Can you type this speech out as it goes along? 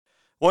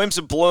Williams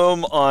and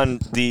Blum on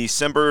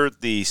December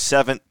the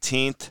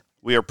 17th.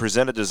 We are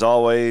presented, as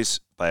always,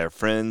 by our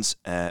friends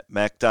at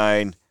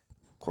Mechdine.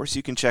 Of course,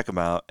 you can check them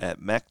out at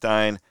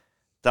mechdine.com.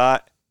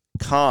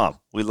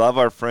 We love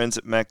our friends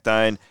at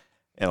Mechdine,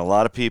 and a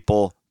lot of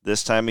people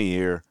this time of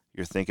year,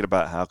 you're thinking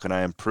about how can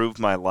I improve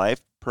my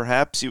life.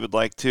 Perhaps you would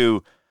like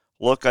to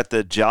look at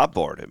the job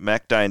board at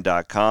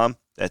mechdine.com.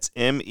 That's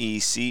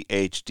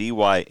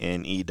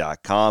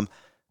MECHDYNE.com.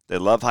 They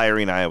love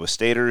hiring Iowa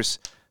Staters.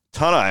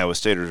 Ton of Iowa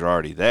Staters are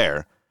already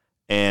there.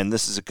 And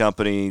this is a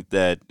company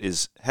that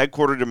is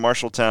headquartered in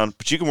Marshalltown,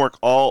 but you can work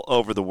all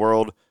over the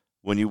world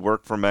when you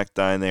work for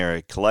Mechdine. They are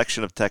a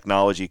collection of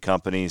technology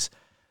companies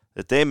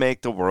that they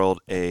make the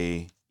world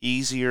a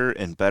easier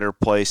and better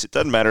place. It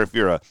doesn't matter if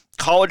you're a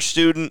college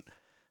student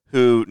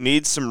who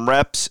needs some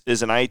reps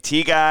as an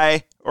IT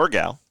guy or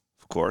gal,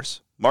 of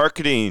course,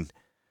 marketing,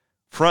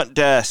 front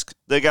desk,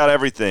 they got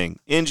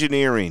everything.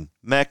 Engineering,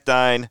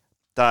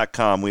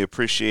 Mechdine.com. We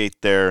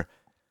appreciate their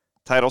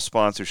title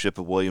sponsorship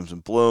of Williams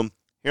and Blum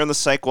here on the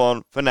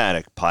Cyclone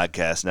Fanatic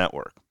Podcast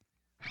Network.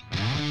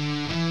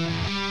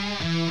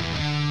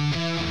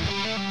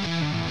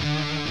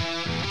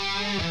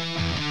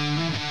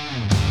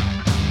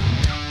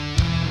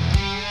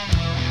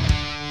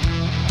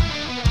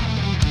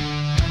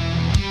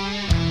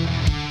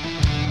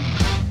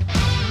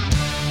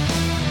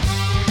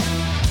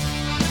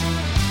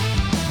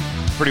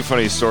 Pretty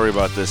funny story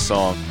about this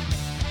song.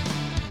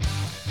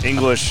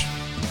 English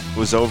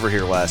was over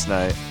here last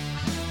night.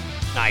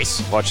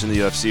 Nice. Watching the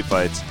UFC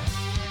fights.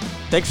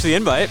 Thanks for the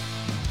invite.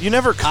 You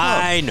never come.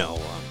 I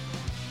know.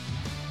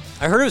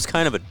 I heard it was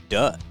kind of a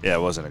dud. Yeah,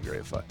 it wasn't a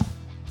great fight.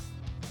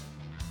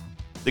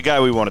 The guy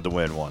we wanted to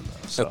win won,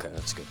 though. So. Okay,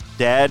 that's good.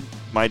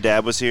 My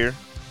dad was here.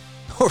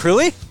 Oh,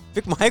 really?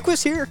 Big Mike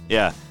was here?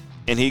 Yeah.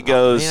 And he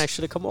goes... man, I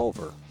should have come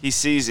over. He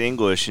sees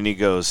English, and he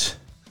goes,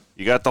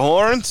 "You got the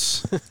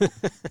horns?"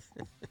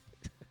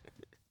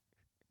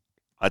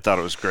 I thought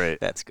it was great.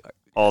 That's good.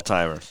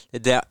 All-timer.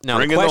 Now,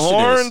 Bring in the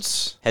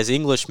horns. Has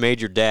English made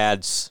your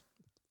dad's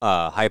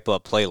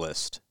hype-up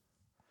playlist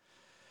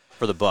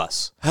for the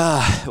bus?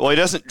 Well, he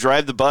doesn't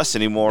drive the bus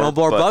anymore. No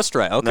more bus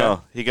drive. Okay.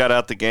 No, he got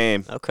out the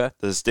game. Okay.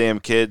 Those damn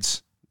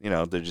kids,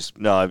 they're just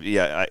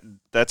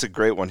that's a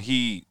great one.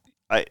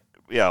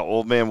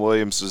 Old man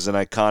Williams was an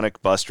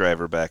iconic bus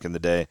driver back in the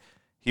day.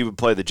 He would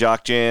play the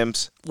jock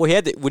jams. Well, he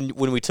had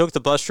when we took the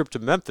bus trip to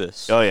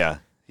Memphis. Oh yeah,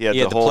 he had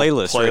the whole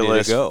playlist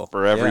ready to go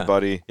for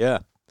everybody. Yeah.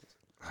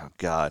 Oh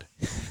God.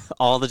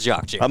 All the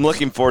jock jams. I'm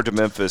looking forward to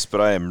Memphis, but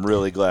I am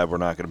really glad we're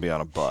not going to be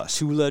on a bus.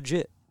 Too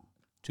legit.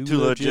 Too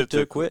legit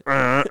to quit.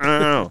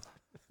 It's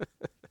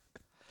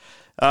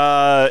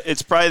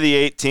probably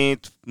the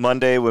 18th,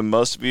 Monday, when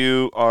most of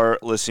you are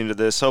listening to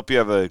this. Hope you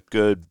have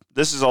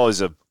this is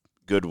always a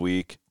good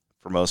week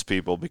for most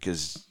people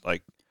because,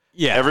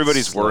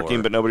 everybody's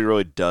working, but nobody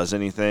really does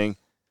anything.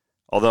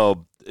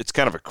 Although it's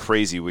kind of a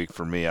crazy week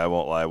for me, I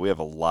won't lie. We have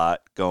a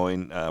lot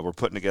going. We're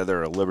putting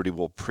together a Liberty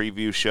Bowl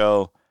preview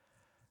show.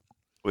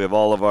 We have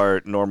all of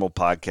our normal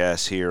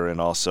podcasts here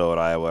and also at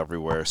Iowa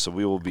Everywhere. So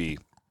we will be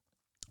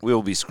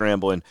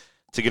scrambling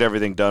to get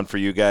everything done for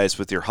you guys.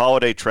 With your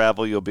holiday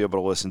travel, you'll be able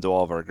to listen to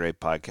all of our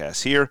great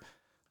podcasts here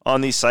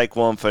on the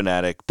Cyclone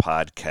Fanatic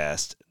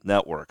Podcast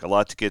Network. A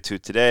lot to get to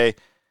today.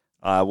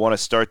 I want to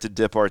start to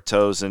dip our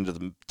toes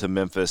into to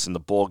Memphis in the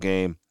bowl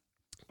game.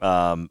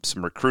 Some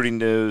recruiting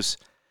news.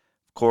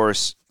 Of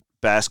course,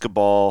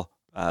 basketball,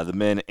 the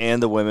men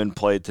and the women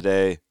played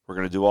today. We're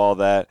going to do all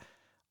that.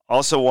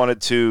 Also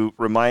wanted to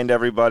remind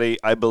everybody,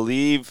 I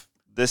believe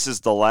this is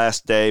the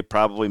last day,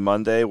 probably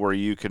Monday, where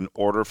you can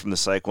order from the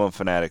Cyclone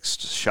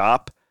Fanatics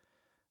shop.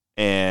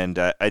 And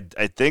I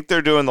think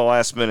they're doing the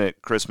last-minute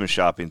Christmas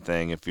shopping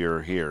thing if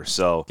you're here.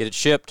 So get it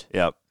shipped.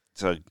 Yep.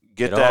 So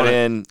get that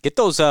in. Get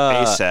those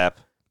ASAP.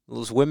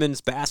 Those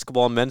women's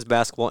basketball, men's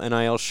basketball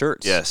NIL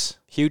shirts. Yes.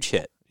 Huge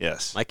hit.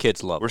 Yes. My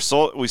kids love it. We're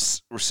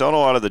selling a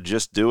lot of the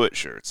Just Do It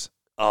shirts.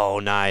 Oh,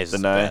 nice. The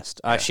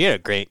best. Yeah. She had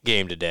a great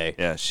game today.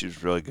 Yeah, she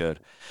was really good.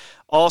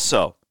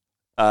 Also,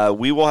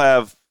 we will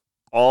have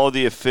all of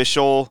the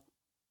official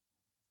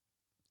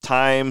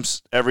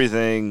times,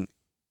 everything.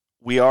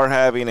 We are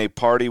having a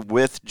party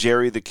with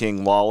Jerry the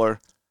King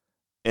Lawler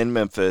in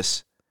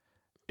Memphis.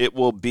 It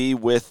will be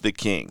with the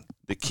King.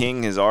 The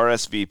King has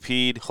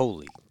RSVP'd.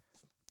 Holy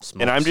smokes.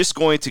 And I'm just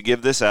going to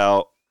give this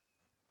out.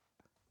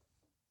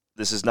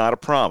 This is not a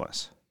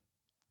promise.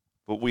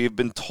 But we have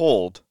been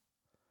told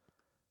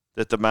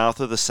that the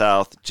Mouth of the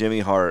South, Jimmy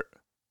Hart,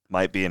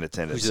 might be in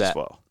attendance as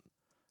well.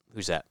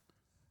 Who's that?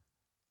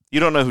 You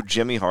don't know who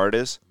Jimmy Hart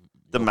is?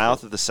 The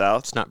Mouth of the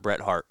South? It's not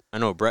Bret Hart. I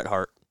know Bret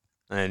Hart,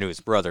 and I knew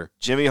his brother.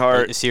 Jimmy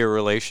Hart. Is he a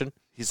relation?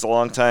 He's the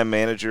longtime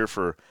manager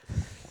for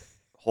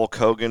Hulk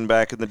Hogan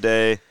back in the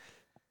day.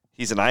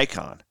 He's an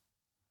icon.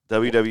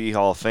 WWE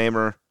Hall of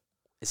Famer.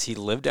 Does he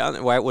live down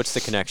there? What's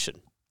the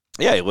connection?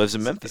 Yeah, he lives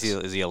in Memphis.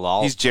 Is he a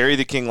Lawler? He's Jerry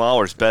the King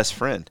Lawler's best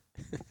friend.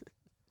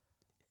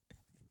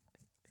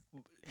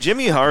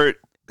 Jimmy Hart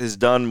has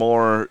did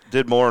more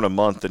in a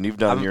month than you've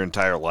done in your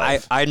entire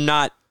life. I'm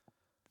not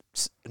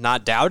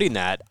not doubting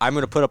that, I'm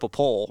going to put up a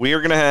poll. We are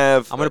going to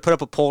have... I'm going to put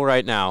up a poll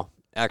right now,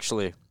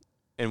 actually,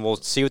 and we'll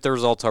see what the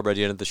results are by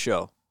the end of the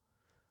show.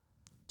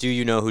 Do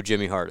you know who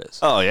Jimmy Hart is?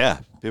 Oh, yeah.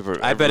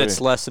 I bet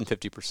it's less than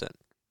 50%.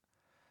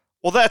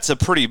 Well, that's a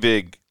pretty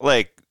big,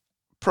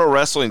 pro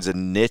wrestling's a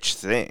niche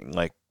thing.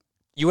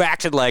 You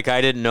acted like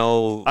I didn't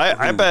know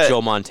I bet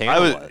Joe Montana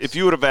was. If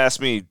you would have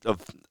asked me of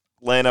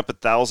laying up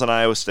 1,000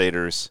 Iowa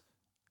Staters,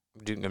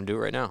 I'm going to do it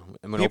right now.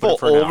 People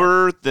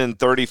older than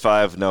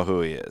 35 know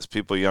who he is.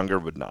 People younger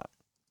would not.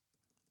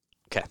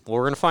 Okay, well,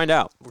 we're going to find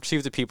out. We'll see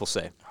what the people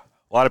say.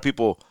 A lot of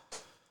people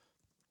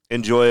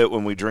enjoy it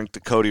when we drink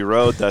the Cody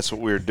Road. That's what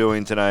we were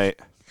doing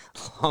tonight.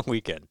 Long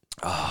weekend.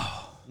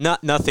 Oh.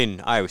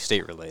 Nothing Iowa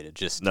State related,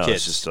 just kids.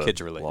 It's just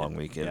kids related. Long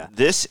weekend. Yeah.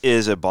 This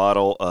is a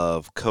bottle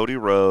of Cody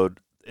Road.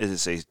 It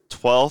is a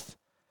 12th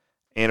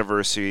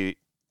anniversary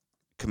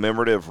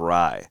commemorative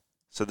rye.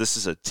 So this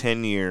is a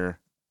 10-year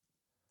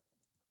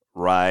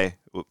rye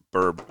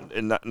bourbon,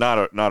 and not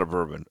a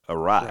bourbon, a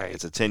rye. Right.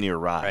 It's a 10-year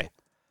rye. Right.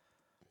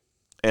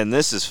 And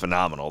this is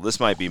phenomenal. This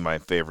might be my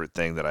favorite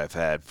thing that I've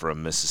had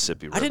from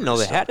Mississippi River. I didn't know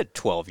they had a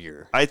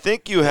 12-year. I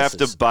think you have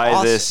to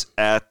buy this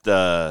at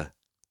the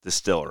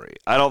distillery.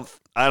 I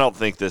don't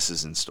think this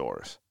is in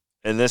stores.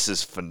 And this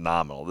is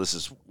phenomenal. This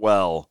is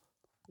well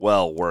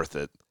worth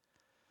it.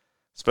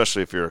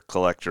 Especially if you're a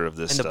collector of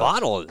this stuff. And the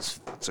bottle is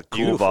It's a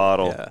cool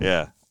bottle.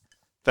 Yeah.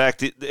 In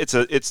fact,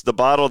 it's the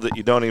bottle that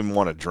you don't even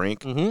want to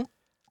drink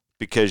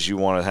because you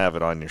want to have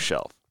it on your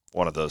shelf.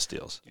 One of those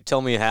deals. You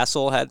tell me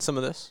Hassel had some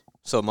of this,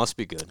 so it must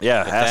be good.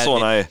 Yeah, Hassel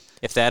and I.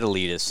 If that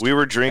elitist, we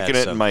were drinking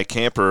it in my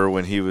camper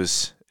when he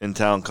was in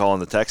town calling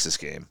the Texas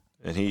game,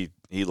 and he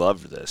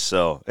loved this.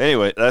 So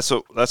anyway, that's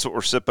what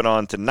we're sipping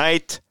on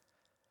tonight.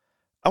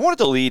 I wanted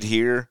to lead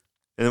here,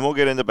 and then we'll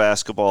get into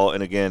basketball.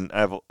 And again,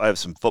 I have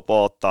some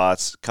football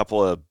thoughts, a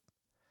couple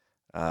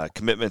of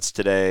commitments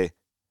today.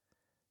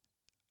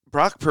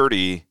 Brock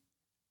Purdy,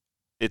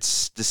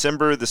 it's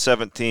December the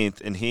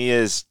 17th, and he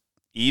is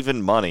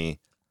even money.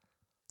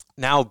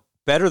 Now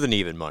better than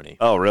even money.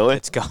 Oh, really?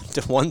 It's gone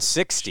to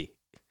 160.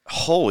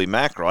 Holy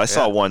mackerel. I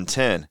saw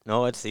 110.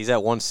 No, he's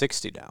at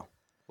 160 now.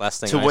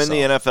 Last thing to I win saw. the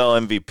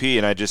NFL MVP,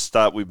 and I just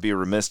thought we'd be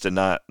remiss to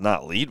not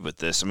lead with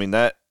this. I mean,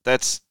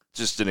 that's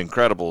just an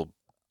incredible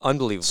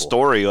unbelievable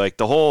story.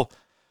 The whole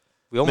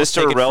we almost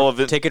Mr.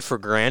 Irrelevant. Take it for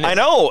granted. I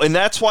know, and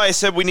that's why I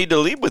said we need to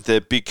lead with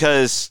it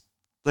because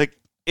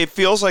it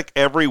feels like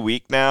every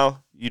week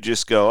now you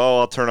just go,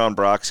 I'll turn on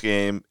Brock's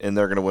game, and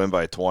they're going to win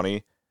by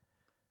 20.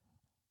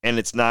 And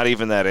it's not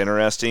even that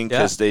interesting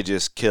because they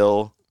just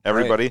kill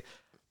everybody. Right.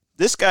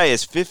 This guy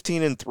is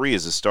 15-3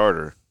 as a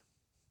starter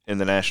in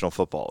the National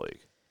Football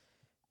League.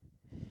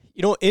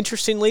 You know,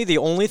 interestingly, the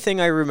only thing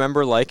I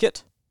remember like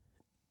it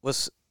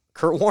was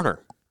Kurt Warner.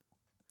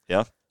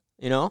 Yeah.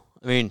 You know,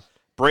 I mean,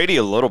 Brady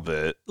a little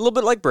bit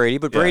like Brady,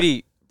 but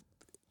Brady,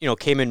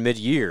 came in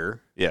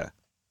mid-year. Yeah.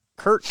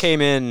 Kurt came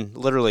in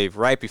literally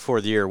right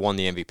before the year, won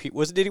the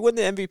MVP. Did he win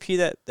the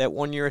MVP that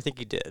 1 year? I think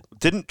he did.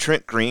 Didn't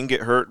Trent Green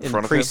get hurt in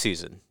front of him?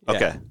 Preseason. Okay.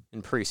 Yeah,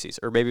 in preseason.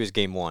 Or maybe it was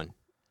game one.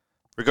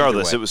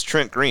 Regardless, it was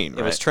Trent Green,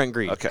 right? It was Trent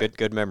Green. Okay.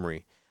 Good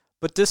memory.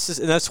 But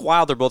and that's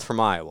wild. They're both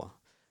from Iowa.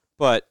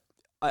 But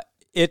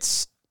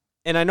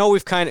and I know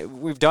we've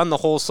done the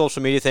whole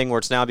social media thing where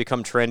it's now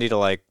become trendy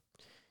to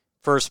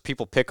first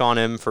people pick on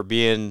him for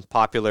being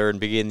popular and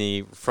being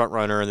the front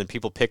runner, and then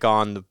people pick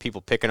on the people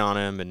picking on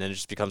him, and then it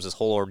just becomes this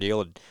whole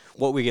ordeal. And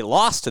what we get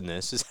lost in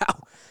this is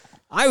how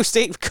Iowa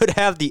State could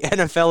have the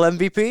NFL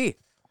MVP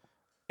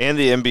and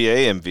the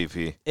NBA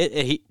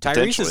MVP.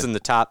 Tyrese is in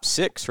the top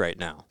 6 right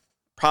now.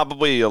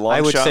 Probably a long shot.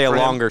 I would say a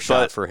longer him,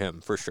 shot for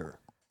him for sure.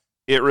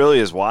 It really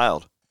is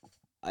wild.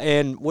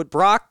 And what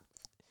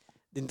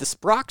this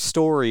Brock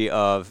story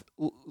of,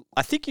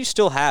 I think you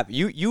still have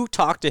you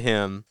talked to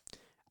him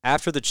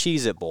after the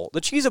Cheez-It Bowl.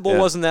 The Cheez-It Bowl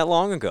wasn't that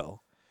long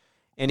ago.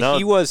 And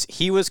he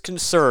was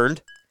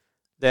concerned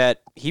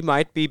that he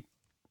might be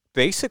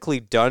basically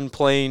done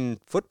playing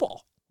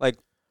football.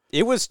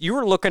 You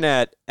were looking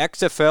at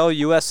XFL,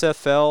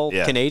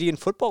 USFL, Canadian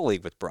Football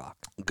League with Brock.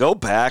 Go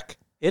back.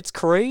 It's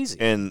crazy.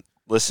 And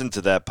listen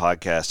to that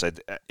podcast.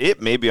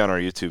 It may be on our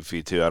YouTube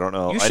feed too. I don't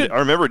know. I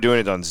remember doing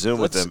it on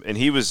Zoom with him, and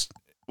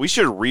we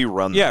should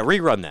rerun that. Yeah,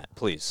 rerun that,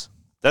 please.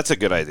 That's a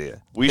good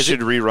idea. We should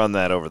rerun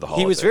that over the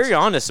holidays. He was very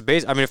honest.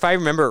 I mean, if I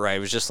remember it right, it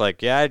was just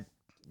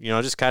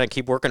just kind of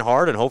keep working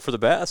hard and hope for the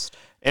best.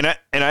 And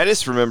I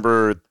just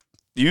remember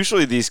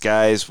usually these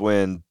guys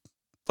when,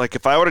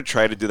 if I would have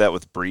tried to do that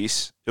with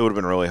Brees, it would have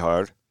been really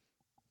hard.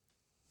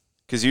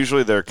 Because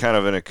usually they're kind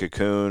of in a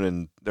cocoon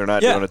and they're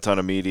not doing a ton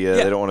of media.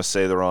 Yeah. They don't want to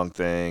say the wrong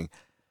thing.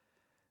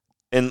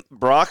 And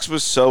Brock's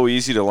was so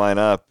easy to line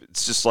up.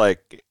 It's just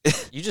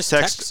you just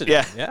texted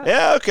him.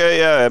 Yeah, okay,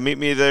 yeah. Meet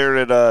me there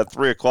at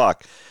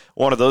 3:00.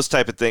 One of those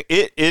type of things.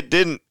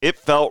 It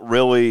felt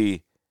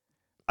really.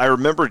 I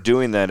remember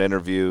doing that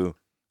interview,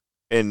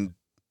 and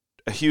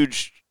a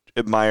huge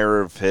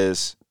admirer of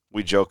his.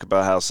 We joke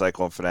about how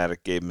Cyclone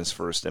Fanatic gave him his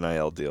first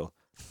NIL deal.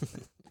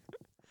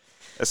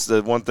 That's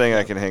the one thing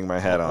I can hang my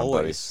hat on,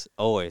 Always.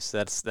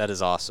 That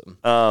is awesome.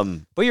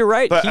 But you're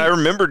right. But I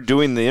remember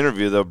doing the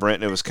interview, though,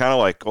 Brent, and it was kind of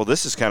like, well,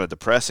 this is kind of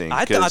depressing.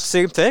 I thought the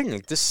same thing.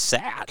 Like, this is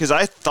sad. Because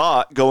I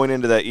thought going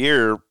into that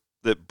year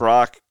that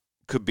Brock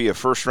could be a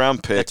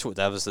first-round pick.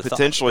 That was the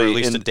potentially, thought. Or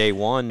at least a day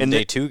one,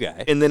 day two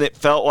guy. And then it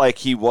felt like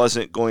he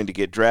wasn't going to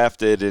get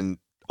drafted, and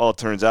all it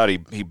turns out he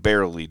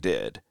barely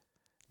did.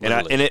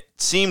 And it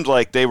seemed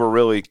like they were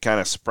really kind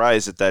of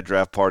surprised at that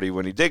draft party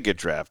when he did get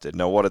drafted.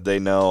 Now, what did they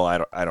know?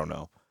 I don't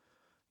know.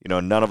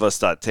 None of us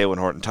thought Taylor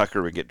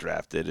Horton-Tucker would get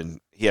drafted, and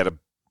he had a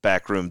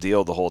backroom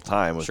deal the whole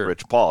time with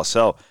Rich Paul.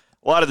 So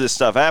a lot of this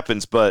stuff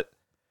happens, but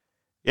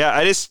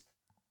yeah,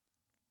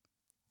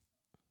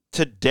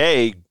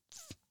 today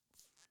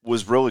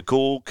was really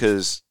cool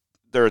because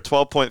they're a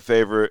 12-point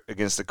favorite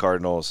against the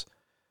Cardinals.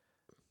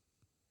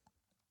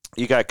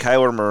 You got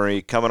Kyler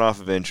Murray coming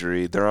off of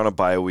injury. They're on a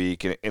bye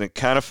week, and it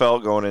kind of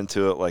felt going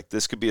into it like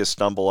this could be a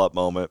stumble-up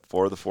moment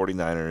for the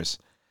 49ers.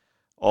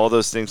 All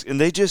those things.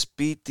 And they just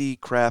beat the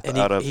crap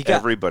out of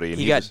everybody. And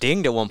he got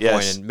dinged at one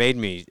point and made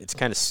me – it's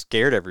kind of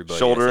scared everybody.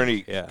 Shoulder, and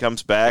he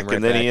comes back,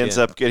 and then he ends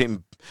up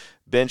getting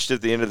benched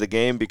at the end of the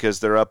game because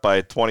they're up by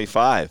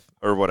 25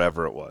 or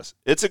whatever it was.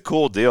 It's a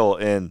cool deal,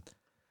 and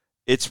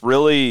it's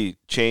really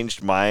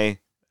changed my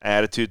 –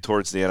 attitude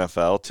towards the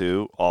NFL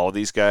too. All of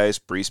these guys,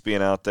 Brees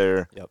being out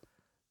there. Yep.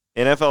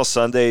 NFL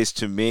Sundays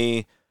to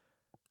me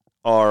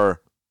are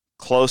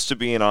close to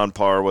being on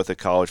par with a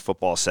college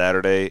football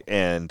Saturday,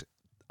 and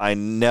I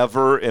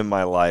never in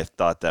my life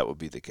thought that would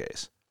be the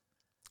case.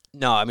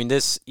 No, I mean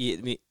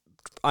and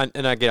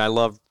again, I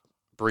love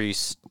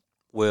Brees,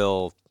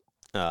 Will,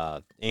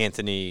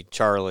 Anthony,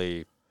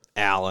 Charlie,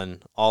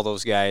 Allen, all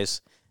those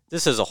guys.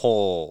 This is a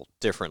whole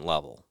different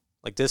level.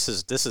 Like this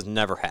has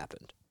never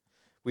happened.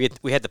 We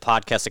had the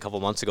podcast a couple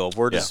months ago.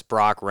 Where does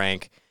Brock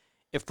rank?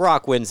 If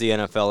Brock wins the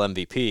NFL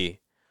MVP,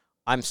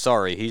 I'm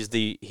sorry, he's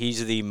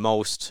the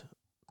most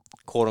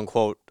quote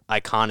unquote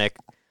iconic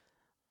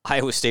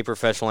Iowa State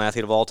professional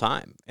athlete of all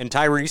time. And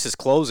Tyrese is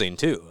closing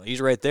too.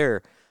 He's right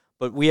there.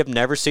 But we have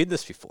never seen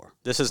this before.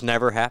 This has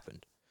never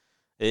happened.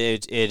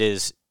 It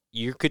is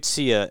you could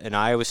see an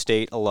Iowa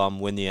State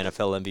alum win the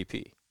NFL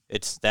MVP.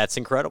 That's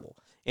incredible.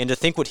 And to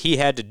think what he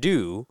had to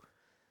do,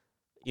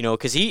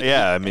 because he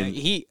had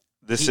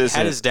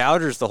his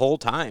doubters the whole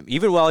time,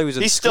 even while he was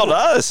in school. Still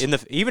does.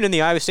 Even in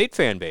the Iowa State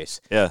fan base.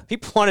 Yeah.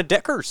 People wanted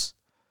Deckers.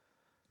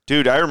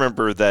 Dude, I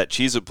remember that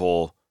Cheez-It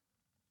Bowl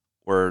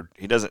where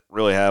he doesn't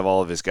really have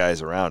all of his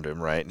guys around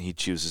him, right? And he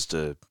chooses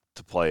to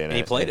play in it.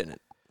 He played in it.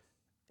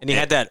 And he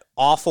had that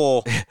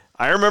awful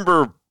I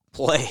remember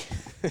play.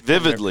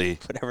 Vividly.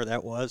 Whatever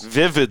that was.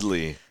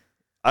 Vividly.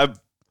 I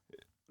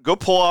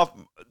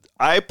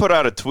put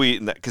out a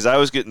tweet because I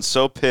was getting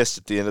so pissed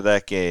at the end of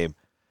that game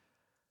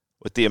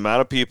with the amount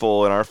of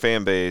people in our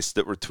fan base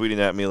that were tweeting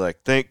at me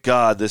like, thank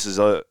God this is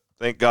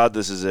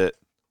it.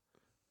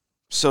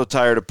 So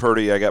tired of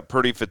Purdy. I got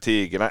Purdy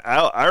fatigue. And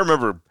I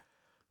remember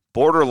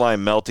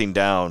borderline melting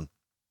down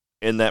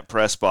in that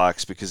press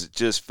box because it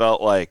just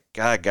felt like,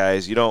 God,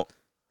 guys, you don't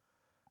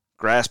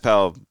grasp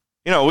how,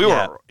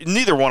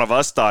 neither one of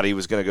us thought he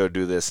was going to go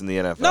do this in the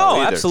NFL. No,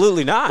 either.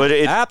 Absolutely not.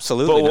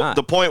 Absolutely not.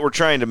 The point we're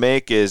trying to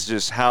make is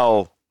just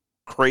how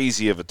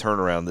crazy of a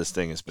turnaround this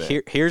thing has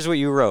been. Here's what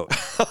you wrote.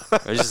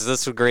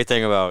 That's a great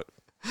thing about.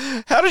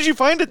 How did you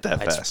find it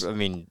that fast? I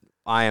mean,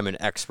 I am an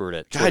expert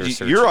at God,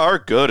 you are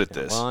good at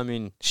this. Well, I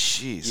mean,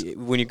 jeez.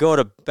 When you go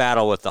to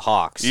battle with the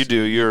Hawks, you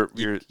do.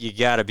 You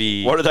got to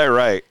be. What did I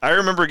write? I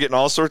remember getting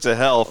all sorts of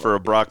hell for a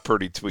Brock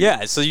Purdy tweet.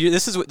 Yeah. So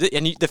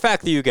the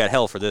fact that you got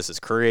hell for this is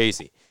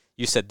crazy.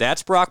 You said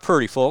that's Brock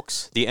Purdy,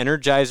 folks. The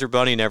Energizer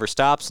Bunny never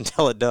stops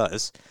until it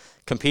does.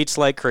 Competes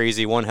like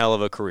crazy. One hell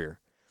of a career.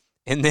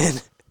 And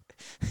then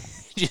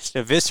just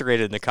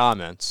eviscerated in the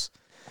comments.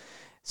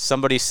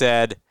 Somebody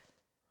said,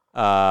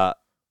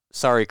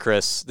 sorry,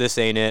 Chris, this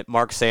ain't it.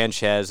 Mark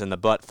Sanchez and the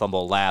butt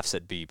fumble laughs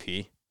at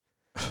BP.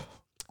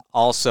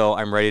 Also,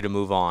 I'm ready to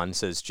move on,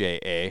 says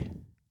J.A.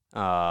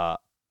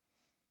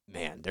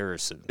 Man, there are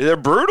some. They're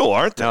brutal,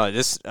 aren't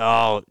they?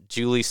 No,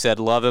 Julie said,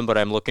 love him, but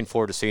I'm looking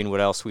forward to seeing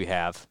what else we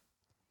have.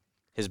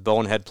 His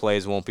bonehead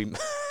plays won't be.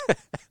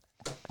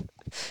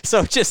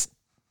 So just.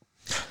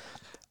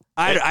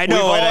 I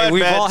know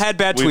we've all had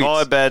bad tweets. We've all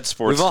had bad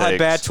sports We've all takes. had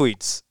bad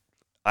tweets.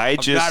 I'm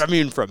not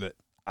immune from it.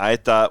 I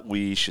thought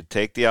we should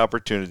take the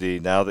opportunity,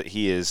 now that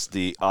he is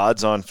the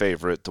odds-on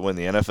favorite to win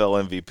the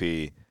NFL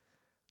MVP,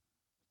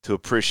 to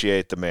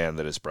appreciate the man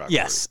that is Brock Purdy.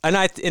 Yes, and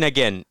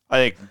again, I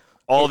think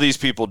all these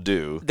people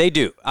do. They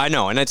do. I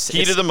know, and it's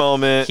heat of the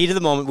moment. Heat of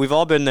the moment. We've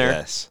all been there.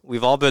 Yes,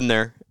 we've all been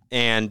there.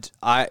 And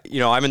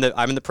I'm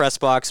in the press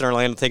box in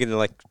Orlando, thinking they're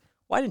like,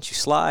 why didn't you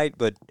slide?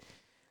 But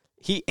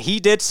he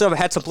had some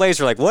plays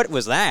where like, what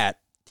was that?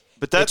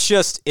 But that's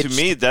to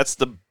me, that's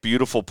the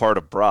beautiful part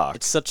of Brock.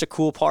 It's such a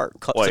cool part,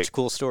 such a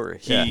cool story.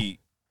 He's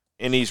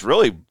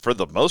really, for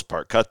the most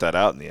part, cut that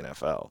out in the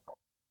NFL.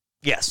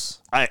 Yes,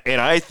 I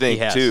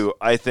think too.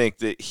 I think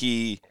I'll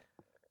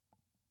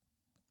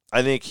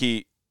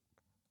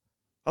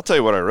tell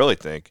you what I really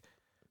think.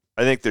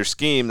 I think their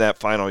scheme that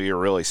final year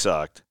really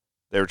sucked,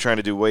 They were trying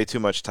to do way too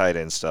much tight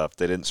end stuff.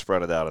 They didn't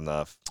spread it out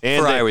enough.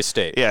 And for Iowa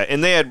State. Yeah,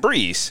 and they had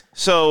Brees.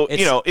 So,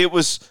 it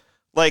was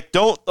like,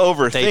 don't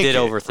overthink it. They did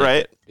overthink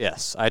right? it.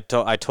 Yes, I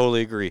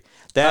totally agree.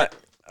 That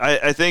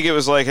I think it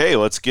was like, hey,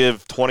 let's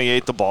give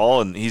 28 the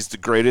ball, and he's the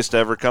greatest to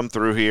ever come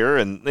through here.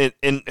 And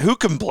who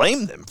can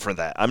blame them for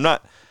that? I'm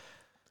not.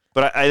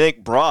 But I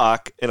think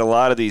Brock, in a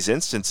lot of these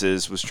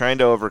instances, was trying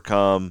to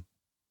overcome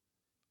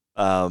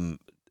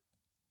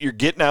you're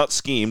getting out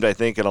schemed, I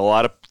think, in a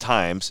lot of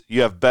times.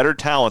 You have better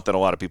talent than a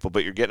lot of people,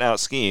 but you're getting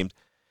out schemed.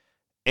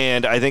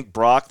 And I think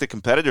Brock, the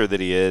competitor that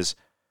he is,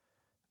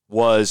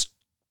 was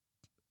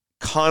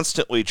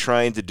constantly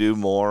trying to do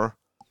more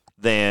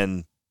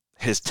than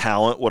his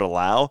talent would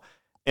allow.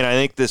 And I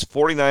think this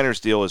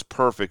 49ers deal is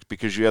perfect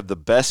because you have the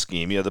best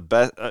scheme. You have the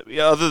best,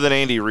 other than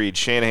Andy Reid,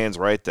 Shanahan's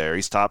right there.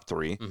 He's top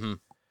 3. Mm-hmm.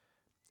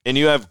 And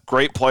you have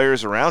great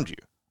players around you.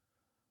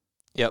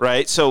 Yep.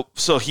 Right? So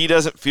he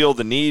doesn't feel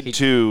the need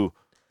to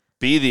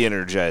be the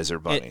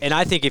Energizer Bunny. And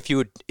I think if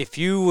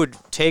you would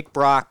take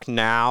Brock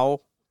now,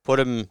 put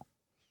him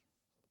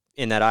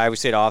in that Iowa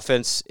State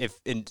offense,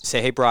 and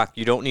say, hey, Brock,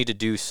 you don't need to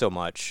do so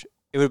much.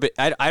 It would be.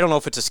 I don't know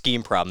if it's a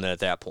scheme problem then at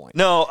that point.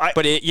 No,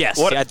 yes.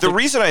 The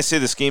reason I say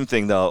the scheme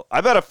thing, though,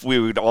 I bet if we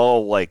would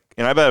all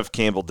and I bet if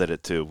Campbell did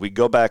it too, we'd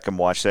go back and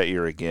watch that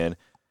year again.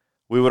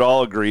 We would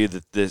all agree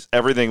that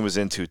everything was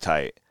in too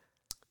tight.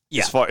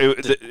 Yeah,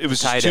 it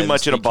was just too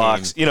much in a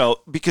box,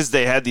 because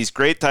they had these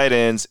great tight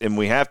ends, and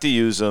we have to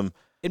use them.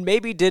 And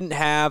maybe didn't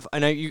have.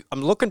 I'm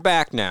looking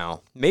back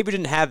now. Maybe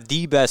didn't have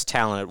the best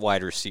talent at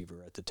wide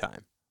receiver at the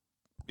time.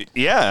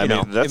 Yeah,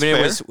 that's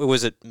fair. It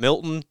was at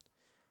Milton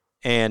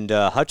and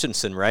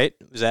Hutchinson, right?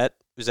 Was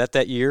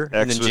that year?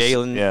 And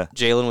then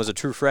Jalen was a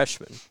true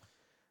freshman.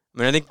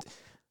 I think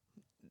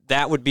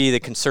that would be the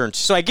concern.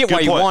 So I get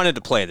why you wanted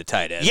to play the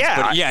tight ends.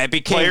 Yeah, but it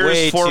became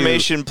players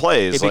formation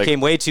plays. It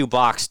became way too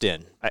boxed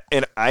in.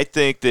 And I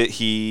think that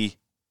he.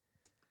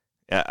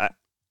 Yeah,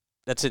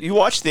 that's it. You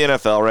watch the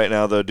NFL right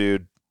now, though,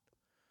 dude.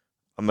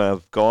 I'm gonna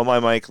go on my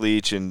Mike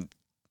Leach, and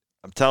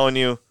I'm telling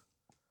you,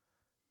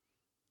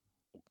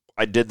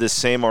 I did this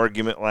same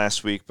argument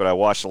last week, but I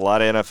watched a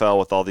lot of NFL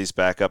with all these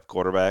backup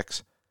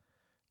quarterbacks.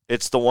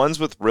 It's the ones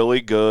with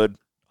really good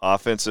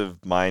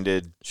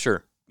offensive-minded,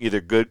 sure, either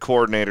good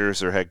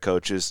coordinators or head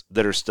coaches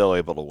that are still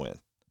able to win.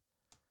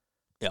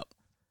 Yep.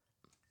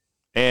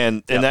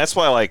 And that's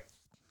why,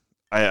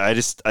 I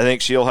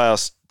think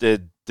Shieldhouse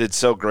did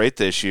so great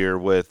this year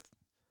with,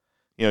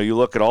 you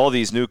look at all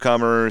these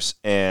newcomers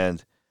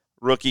and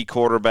rookie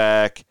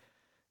quarterback.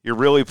 You're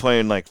really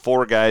playing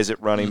 4 guys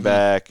at running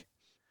back.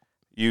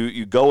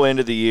 You go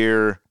into the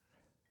year,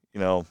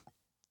 you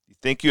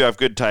think you have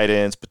good tight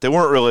ends, but they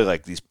weren't really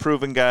these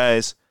proven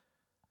guys.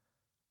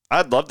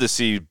 I'd love to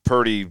see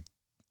Purdy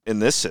in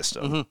this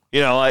system.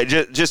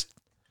 Mm-hmm. Just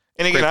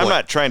and again, I'm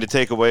not trying to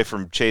take away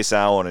from Chase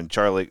Allen and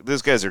Charlie.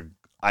 Those guys are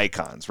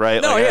icons,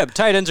 right? No,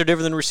 tight ends are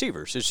different than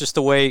receivers. It's just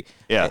the way.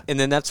 Yeah. And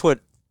then that's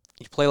what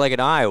you play in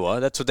Iowa.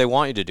 That's what they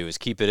want you to do is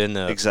keep it in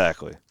the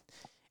exactly.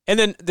 And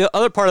then the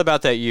other part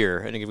about that year,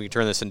 and we can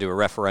turn this into a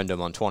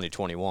referendum on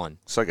 2021.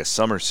 It's like a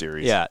summer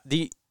series. Yeah,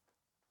 the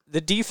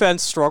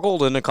defense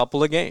struggled in a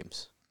couple of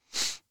games.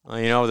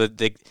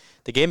 The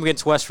game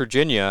against West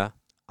Virginia,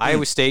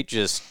 Iowa State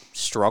just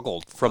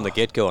struggled from the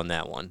get-go in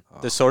that one.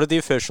 So did the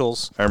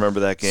officials. I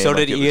remember that game. So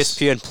did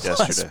ESPN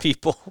Plus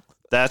people.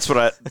 That's what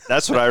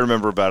I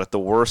remember about it. The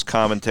worst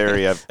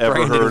commentary I've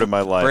ever heard in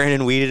my life.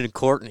 Brandon Weeden and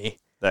Courtney.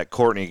 That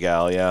Courtney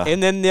gal, yeah.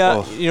 And then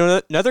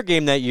another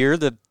game that year,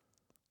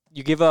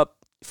 you give up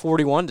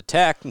 41 to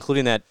Tech,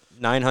 including that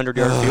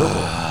 900-yard field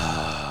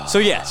goal. So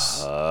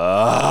yes,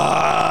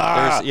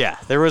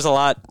 there was a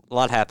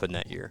lot happened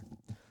that year.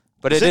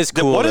 But it is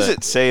cool. What does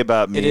it say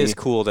about me? It is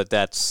cool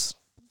that's.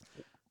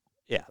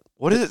 Yeah.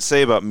 What does it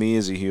say about me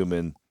as a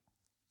human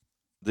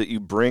that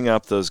you bring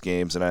up those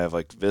games and I have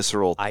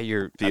visceral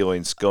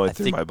feelings going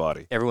through my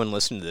body? Everyone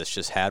listening to this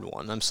just had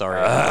one. I'm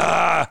sorry.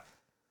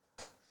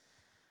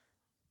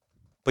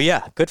 But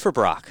yeah, good for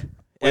Brock.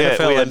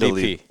 NFL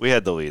MVP. We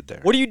had the lead there.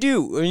 What do you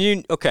do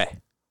when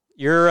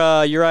you're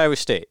Iowa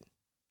State?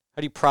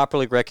 How do you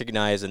properly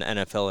recognize an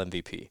NFL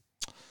MVP?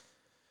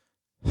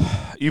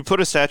 You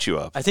put a statue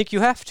up. I think you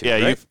have to. Yeah,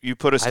 right? you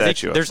put a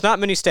statue up. There's not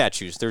many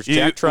statues. There's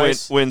Jack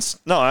Trice.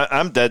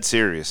 I'm dead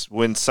serious.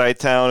 When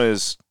Sighttown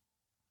is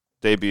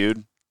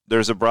debuted,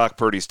 there's a Brock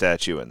Purdy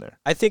statue in there.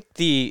 I think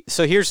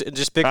so here's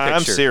just big picture.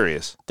 I'm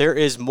serious. There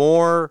is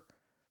more.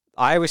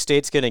 Iowa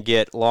State's going to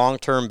get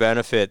long-term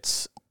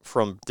benefits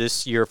from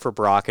this year for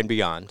Brock and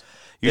beyond.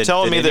 You're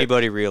telling me that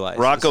anybody realizes.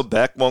 Rocco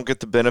Beck won't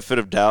get the benefit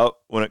of doubt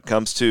when it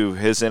comes to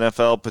his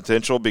NFL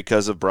potential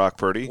because of Brock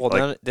Purdy?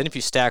 Well, then if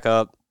you stack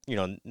up,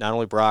 not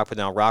only Brock, but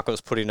now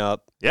Rocco's putting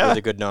up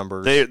really good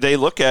numbers. They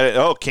look at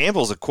it,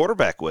 Campbell's a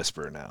quarterback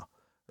whisperer now,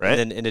 right? And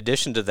then in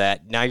addition to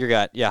that, now you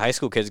got high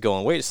school kids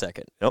going, wait a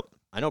second. Nope.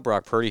 I know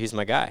Brock Purdy, he's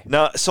my guy.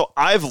 No, so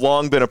I've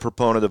long been a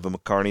proponent of a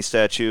McCarney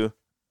statue.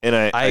 And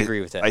I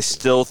agree with that. I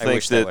still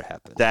think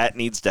that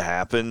needs to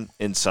happen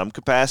in some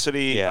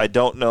capacity. Yeah. I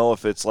don't know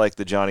if it's like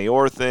the Johnny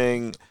Orr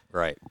thing.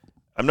 Right.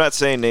 I'm not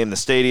saying name the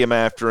stadium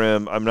after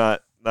him. I'm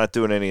not, not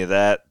doing any of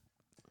that.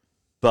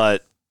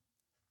 But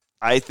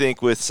I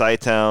think with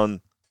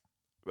Cytown,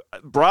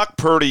 Brock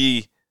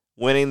Purdy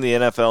winning the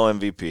NFL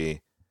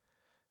MVP,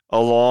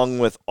 along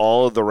with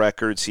all of the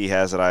records he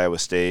has at Iowa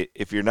State,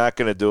 if you're not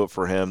going to do it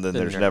for him, then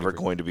there's never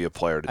going to be a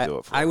player to do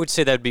it for him. I would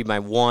say that'd be my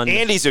one.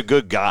 And he's a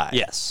good guy.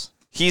 Yes.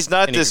 He's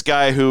not this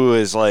guy who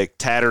is like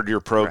tattered your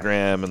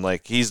program and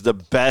like he's the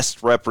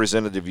best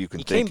representative you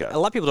can think of. A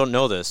lot of people don't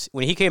know this.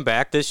 When he came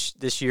back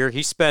this year,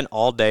 he spent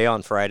all day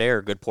on Friday or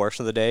a good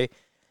portion of the day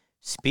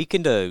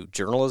speaking to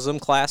journalism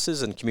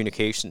classes and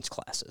communications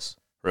classes.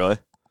 Really?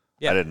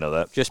 Yeah. I didn't know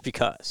that. Just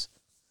because.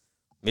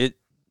 They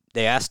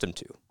asked him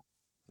to.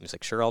 He's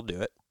like, sure, I'll do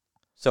it.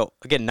 So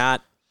again,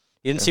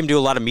 he didn't seem to do a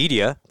lot of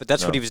media, but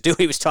that's what he was doing.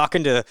 He was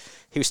talking to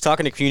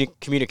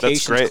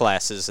communications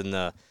classes in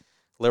the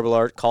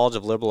College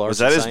of Liberal Arts. Was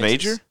that and his Sciences.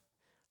 major?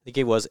 I think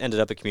he ended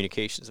up a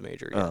communications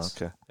major. Yes.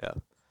 Oh, okay. Yeah.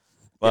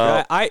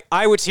 Well,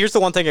 I would. Here's the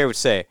one thing I would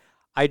say.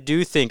 I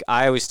do think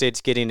Iowa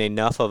State's getting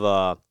enough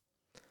of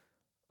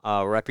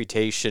a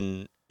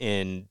reputation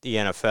in the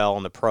NFL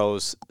and the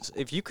pros.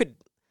 If you could,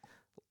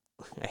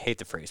 I hate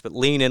the phrase, but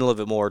lean in a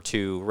little bit more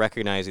to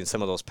recognizing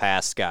some of those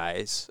past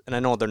guys. And I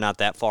know they're not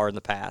that far in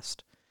the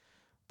past.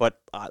 But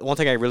one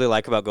thing I really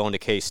like about going to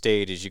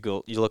K-State is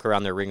you look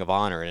around their Ring of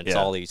Honor and it's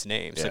all these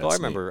names. Yeah, I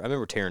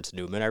remember Terrence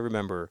Newman. I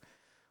remember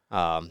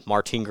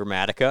Martin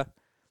Gramatica.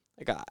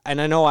 And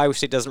I know Iowa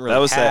State doesn't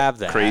really have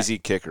that crazy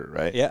kicker,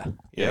 right? Yeah.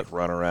 Yeah,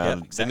 run around.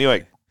 Yeah, exactly. Then he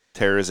like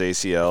tear his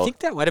ACL. I think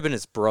that might have been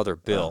his brother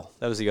Bill.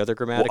 That was the other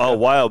Gramatica.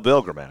 Wild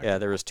Bill Gramatica. Yeah,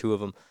 there was two of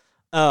them.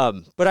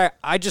 But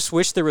I just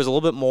wish there was a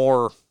little bit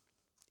more.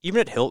 Even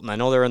at Hilton, I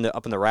know they're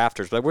up in the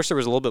rafters, but I wish there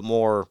was a little bit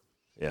more.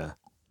 Yeah.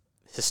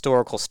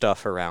 Historical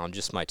stuff around.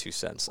 Just my 2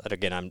 cents. And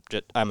again,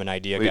 I'm an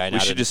idea guy,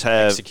 not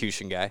an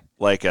execution guy.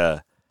 Like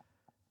a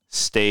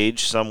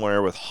stage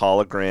somewhere with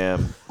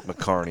hologram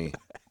McCarney.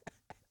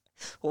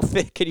 Well,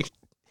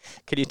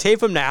 can you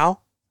tape him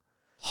now?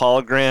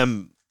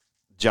 Hologram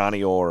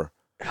Johnny Orr.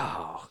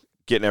 Oh,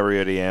 getting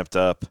everybody amped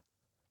up.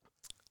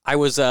 I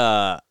was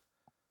so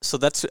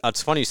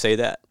it's funny you say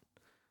that.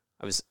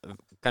 I was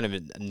kind of a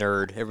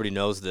nerd. Everybody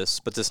knows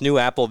this, but this new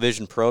Apple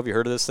Vision Pro. Have you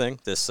heard of this thing?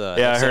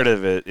 I heard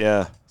of it.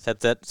 Yeah,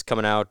 that's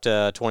coming out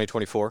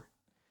 2024.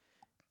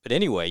 But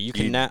anyway, you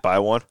can now buy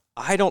one.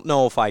 I don't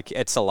know if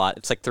it's a lot.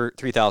 It's like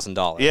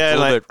 $3,000. Yeah,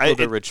 a little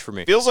bit rich for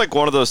me. Feels like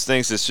one of those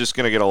things that's just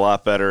going to get a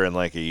lot better in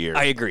like a year.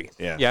 I agree.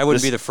 Yeah, I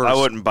wouldn't be the first. I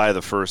wouldn't buy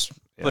the first.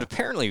 Yeah. But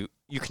apparently,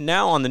 you can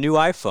now on the new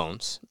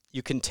iPhones,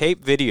 you can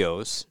tape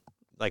videos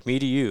like me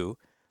to you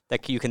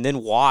that you can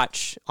then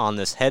watch on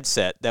this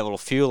headset that will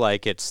feel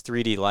like it's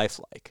 3D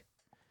lifelike.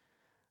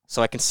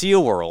 So I can see a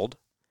world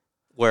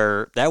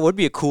where that would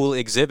be a cool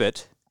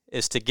exhibit.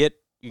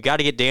 You got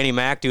to get Danny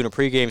Mac doing a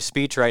pregame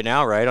speech right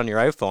now, right, on your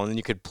iPhone, and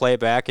you could play it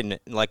back and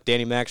like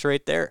Danny Mac's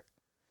right there.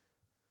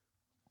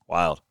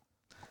 Wild.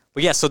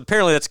 But yeah, so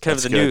apparently that's kind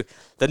of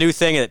the new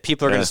thing that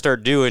people are going to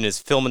start doing is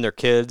filming their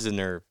kids and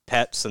their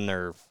pets and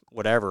their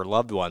whatever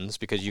loved ones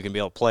because you can be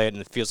able to play it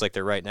and it feels like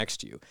they're right next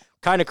to you.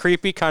 Kind of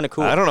creepy, kind of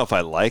cool. I don't know if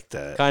I like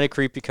that. Kind of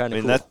creepy, kind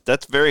of cool.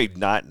 That's very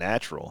not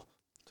natural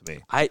to me.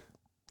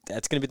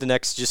 That's going to be the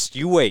next. Just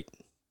you wait.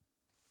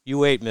 You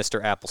wait,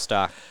 Mr.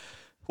 Applestock.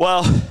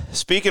 Well,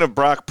 speaking of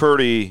Brock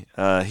Purdy,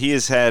 he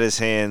has had his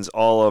hands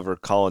all over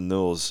Colin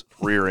Newell's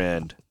rear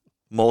end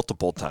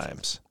multiple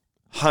times.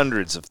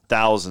 Hundreds of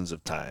thousands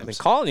of times. I mean,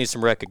 Colin needs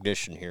some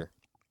recognition here.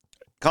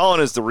 Colin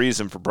is the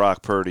reason for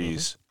Brock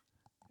Purdy's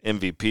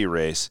MVP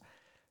race.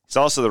 It's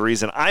also the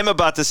reason I'm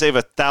about to save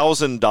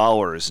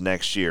 $1,000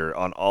 next year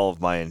on all of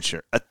my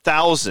insurance.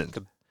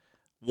 1,000.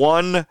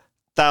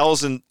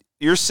 1,000.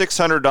 You're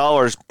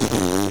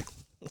 $600.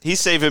 He's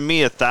saving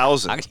me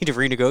 1,000. I need to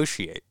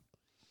renegotiate.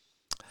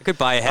 I could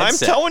buy a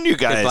headset. I'm telling you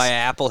guys. I could buy an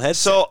Apple headset.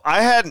 So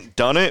I hadn't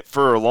done it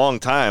for a long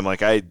time.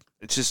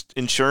 It's just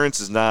insurance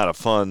is not a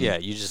fun. Yeah,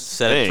 you just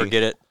set it,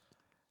 forget it.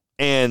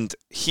 And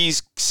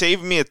he's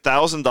saving me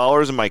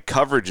 $1,000, and my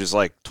coverage is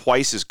like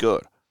twice as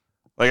good.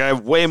 Like I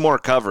have way more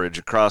coverage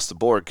across the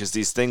board because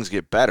these things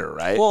get better,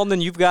 right? Well, and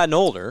then you've gotten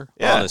older,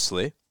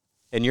 honestly,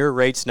 and your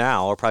rates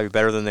now are probably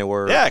better than they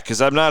were. Yeah,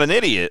 because I'm not an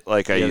idiot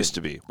like I used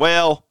to be.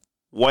 Well.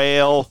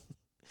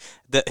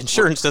 The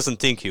insurance doesn't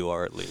think you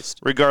are, at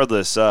least.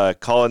 Regardless,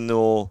 Colin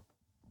Newell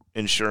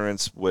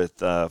Insurance with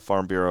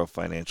Farm Bureau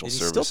Financial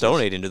Services. He's still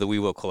donating to the We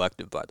Will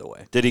Collective, by the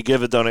way. Did he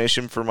give a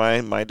donation for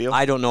my deal?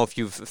 I don't know if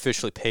you've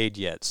officially paid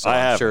yet, so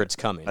I'm sure it's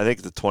coming. I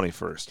think the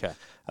 21st. Okay.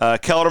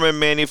 Kelderman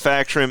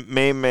Manufacturing,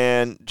 main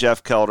man,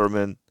 Jeff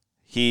Kelderman.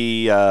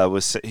 He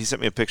sent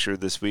me a picture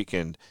this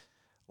weekend,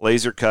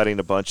 laser cutting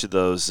a bunch of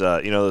those,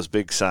 those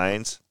big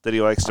signs that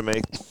he likes to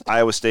make,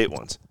 Iowa State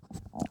ones.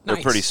 They're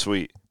pretty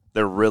sweet.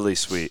 They're really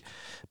sweet.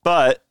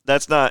 But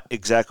that's not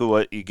exactly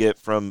what you get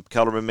from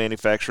Kelderman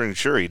Manufacturing.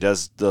 Sure, he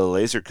does the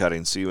laser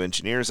cutting. So you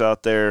engineers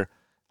out there,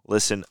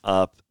 listen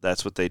up.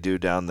 That's what they do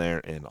down there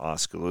in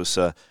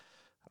Oskaloosa.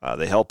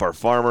 They help our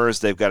farmers.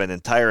 They've got an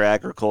entire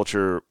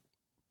agriculture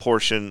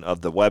portion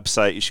of the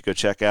website you should go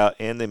check out.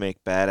 And they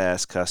make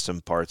badass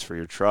custom parts for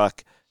your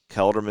truck.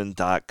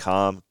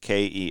 Kelderman.com,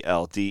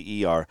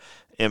 Kelderman.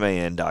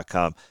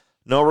 MAN.com.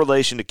 No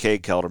relation to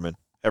Cade Kelderman.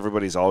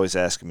 Everybody's always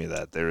asking me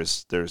that.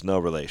 There's no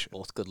relation.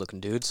 Both good-looking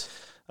dudes.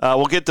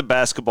 We'll get to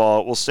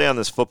basketball. We'll stay on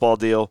this football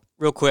deal.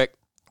 Real quick.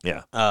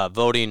 Yeah.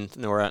 Voting,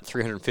 we're at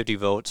 350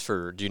 votes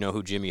for do you know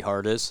who Jimmy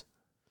Hart is?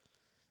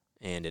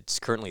 And it's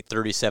currently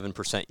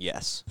 37%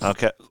 yes.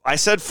 Okay. I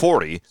said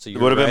 40. So it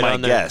would have been my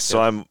guess. So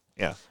I'm,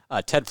 yeah.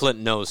 Ted Flint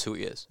knows who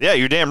he is. Yeah,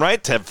 you're damn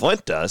right Ted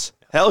Flint does.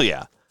 Hell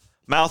yeah.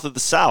 Mouth of the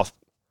South.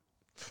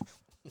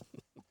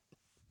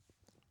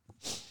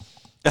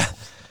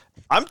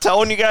 I'm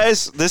telling you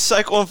guys, this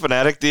Cyclone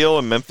Fanatic deal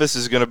in Memphis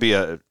is going to be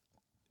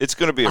it's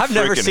going to be a I've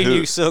never seen hoot.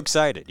 You so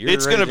excited.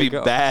 It's going to be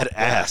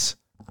badass.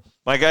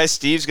 My guy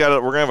Steve's got it.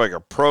 We're going to have like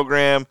a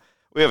program.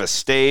 We have a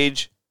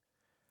stage.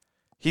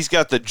 He's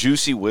got the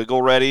juicy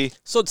wiggle ready.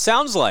 So it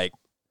sounds like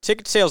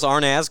ticket sales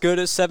aren't as good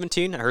as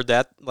 17. I heard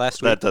that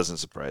last week. That doesn't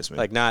surprise me.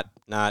 Like not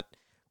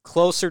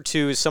closer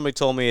to, somebody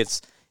told me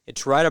it's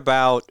right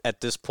about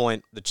at this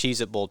point the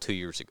Cheez-It Bowl 2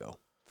 years ago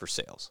for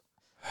sales.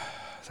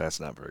 That's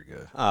not very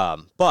good.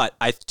 But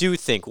I do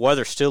think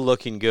weather's still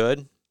looking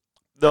good.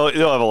 They'll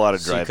have a lot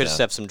of drive. So you could just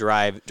have some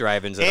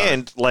drive-ins.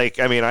 And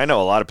I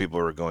know a lot of people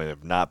who are going to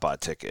have not bought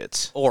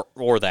tickets.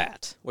 Or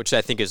that, which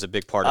I think is a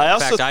big part of it. In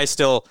fact, I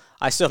still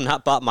have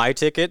not bought my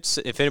tickets.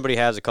 If anybody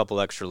has a couple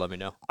extra, let me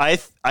know. I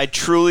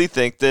truly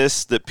think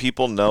that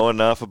people know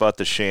enough about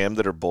the sham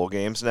that are bowl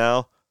games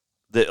now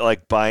that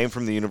like buying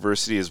from the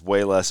university is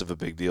way less of a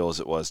big deal as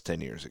it was 10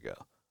 years ago.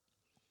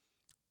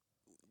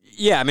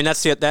 Yeah, I mean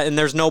that's it. And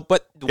there's no.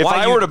 But if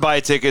I were to buy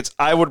tickets,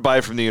 I would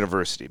buy from the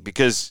university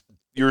because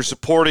you're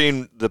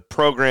supporting the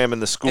program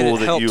and the school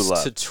that you love. It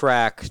helps to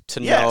track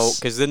to know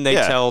because then they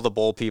tell the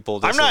bowl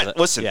people.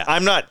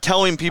 I'm not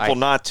telling people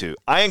not to.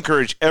 I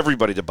encourage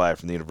everybody to buy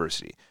from the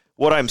university.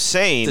 What I'm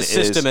saying is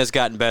the system has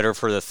gotten better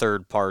for the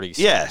third parties.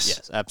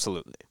 Yes,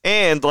 absolutely.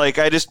 And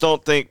I just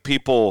don't think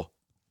people.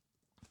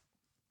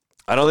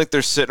 I don't think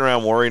they're sitting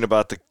around worrying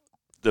about the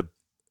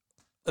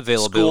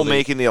availability. School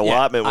making the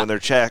allotment when they're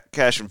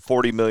cashing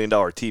 $40 million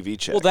TV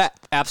checks. Well, that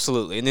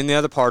absolutely. And then the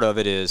other part of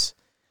it is,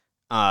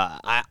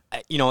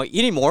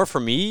 anymore for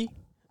me,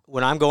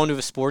 when I'm going to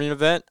a sporting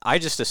event, I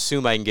just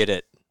assume I can get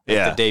it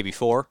the day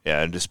before.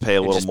 Yeah, and just pay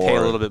a little more. Pay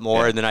a little bit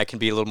more, and then I can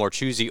be a little more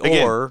choosy.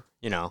 Again, or,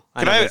 can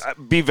I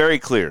be very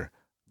clear?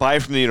 Buy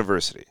from the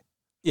university.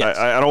 Yes.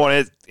 I don't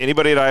want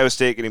anybody at Iowa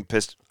State getting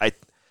pissed.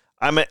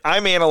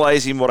 I'm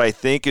analyzing what I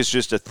think is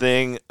just a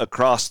thing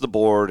across the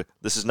board.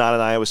 This is not an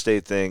Iowa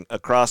State thing.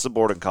 Across the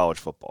board in college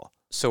football.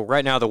 So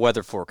right now the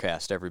weather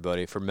forecast,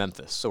 everybody, for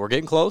Memphis. So we're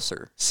getting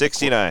closer.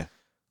 69.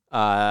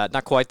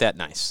 Not quite that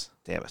nice.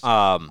 Damn it.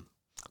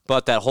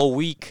 But that whole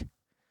week,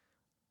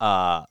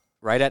 right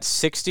at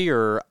 60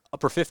 or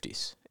upper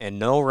 50s, and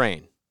no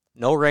rain.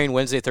 No rain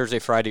Wednesday, Thursday,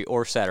 Friday,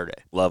 or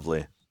Saturday.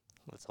 Lovely.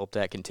 Let's hope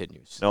that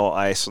continues. No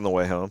ice on the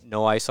way home.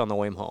 No ice on the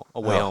way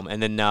home.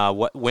 And then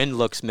wind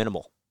looks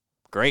minimal.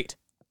 Great.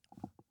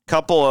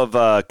 Couple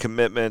of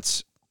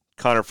commitments.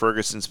 Connor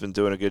Ferguson's been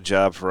doing a good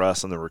job for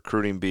us on the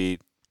recruiting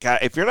beat. God,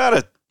 if you're not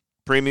a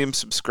premium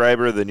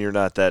subscriber, then you're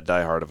not that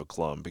diehard of a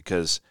clone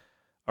because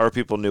our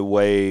people knew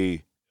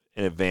way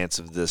in advance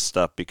of this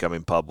stuff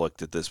becoming public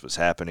that this was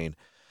happening.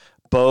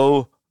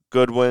 Bo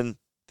Goodwin,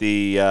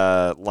 the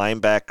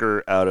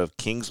linebacker out of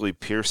Kingsley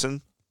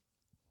Pearson.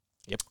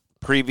 Yep.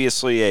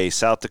 Previously a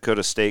South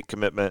Dakota State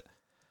commitment.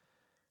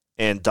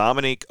 And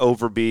Dominique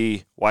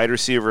Overby, wide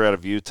receiver out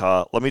of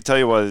Utah. Let me tell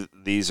you why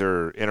these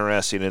are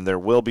interesting, and there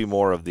will be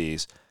more of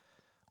these.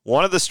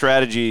 One of the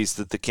strategies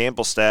that the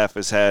Campbell staff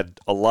has had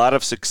a lot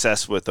of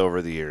success with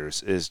over the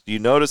years is you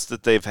notice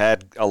that they've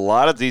had a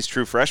lot of these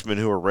true freshmen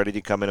who are ready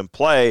to come in and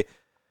play,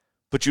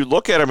 but you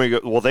look at them and you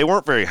go, well, they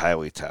weren't very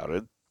highly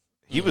touted.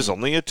 He was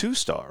only a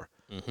 2-star.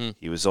 Mm-hmm.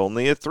 He was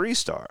only a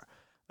 3-star.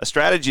 A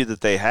strategy that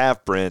they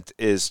have, Brent,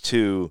 is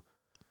to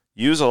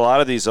use a lot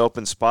of these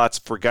open spots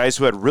for guys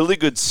who had really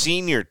good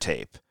senior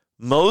tape.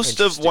 Most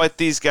of what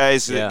these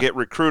guys that get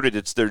recruited,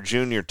 it's their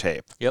junior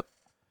tape. Yep.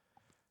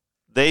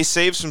 They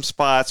save some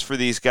spots for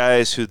these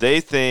guys who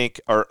they think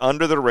are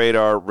under the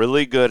radar,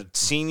 really good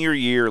senior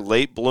year,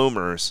 late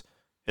bloomers,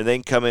 and they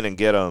can come in and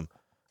get them.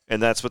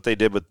 And that's what they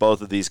did with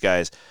both of these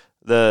guys.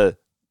 The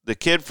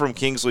kid from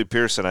Kingsley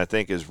Pearson, I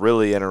think, is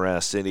really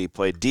interesting. He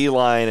played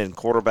D-line and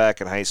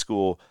quarterback in high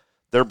school.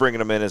 They're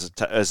bringing him in as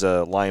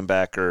a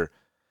linebacker.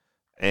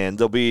 And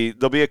there'll be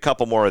a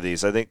couple more of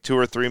these. I think 2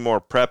 or 3 more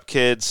prep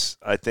kids.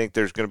 I think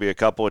there's going to be a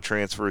couple of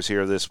transfers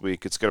here this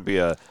week. It's going to be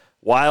a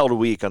wild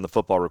week on the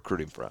football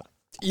recruiting front.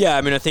 Yeah,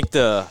 I mean, I think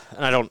and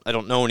I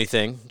don't know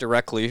anything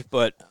directly,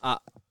 but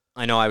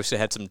I know I obviously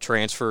had some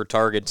transfer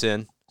targets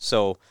in.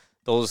 So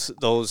those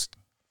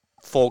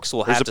folks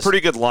will have to. There's a pretty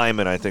good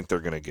lineman I think they're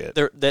going to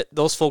get.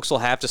 Those folks will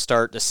have to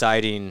start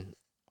deciding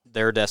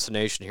their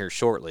destination here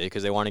shortly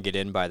because they want to get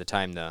in by the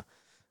time the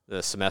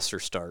semester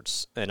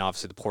starts, and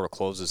obviously the portal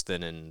closes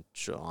then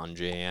on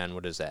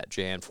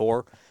Jan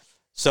 4.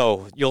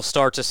 So you'll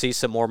start to see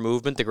some more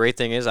movement. The great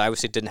thing is I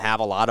obviously didn't have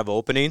a lot of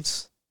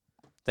openings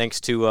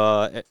thanks to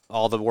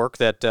all the work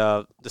that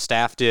the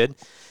staff did.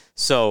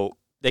 So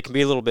they can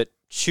be a little bit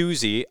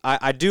choosy.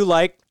 I do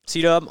like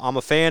C-Dub. I'm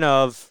a fan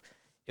of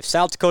if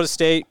South Dakota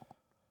State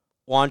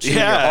wants you,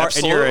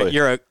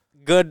 you're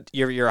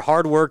a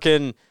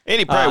hardworking, and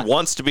he probably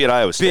wants to be at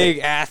Iowa State.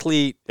 Big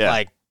athlete,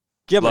 like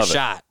give him a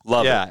shot.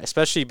 Love it.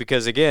 Especially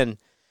because again,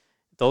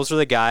 those are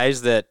the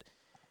guys that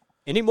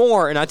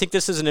anymore. And I think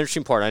this is an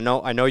interesting part. I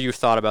know you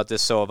thought about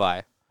this. So have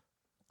I.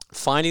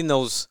 Finding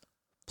those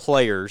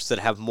players that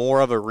have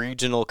more of a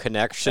regional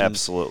connection,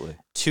 absolutely,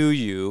 to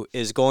you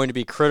is going to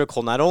be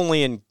critical. Not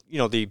only in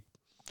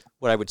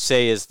what I would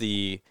say is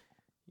the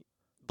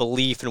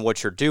belief in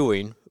what you're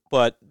doing,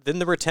 but then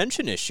the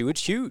retention issue,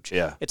 it's huge.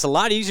 Yeah. It's a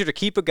lot easier to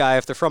keep a guy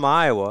if they're from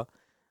Iowa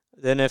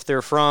than if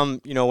they're from,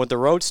 what the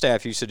road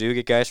staff used to do,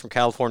 get guys from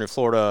California,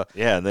 Florida,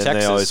 yeah, and then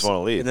Texas, they always want to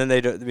leave. And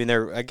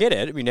then I get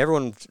it. I mean,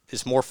 everyone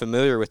is more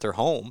familiar with their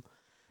home.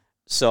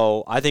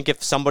 So I think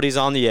if somebody's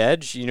on the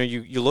edge,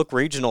 you look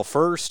regional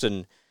first,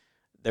 and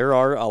there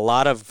are a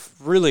lot of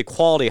really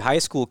quality high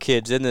school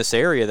kids in this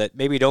area that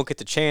maybe don't get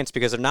the chance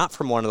because they're not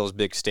from one of those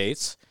big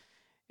states.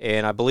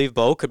 And I believe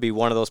Bo could be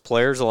one of those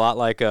players, a lot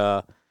like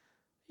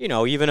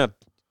even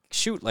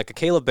like a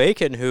Caleb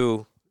Bacon,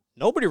 who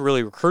nobody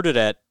really recruited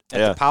at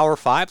the Power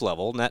 5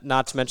 level,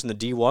 not to mention the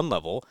D1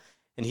 level.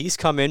 And he's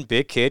come in,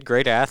 big kid,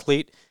 great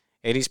athlete,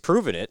 and he's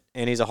proven it.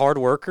 And he's a hard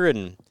worker,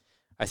 and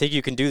I think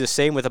you can do the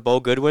same with a Bo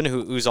Goodwin,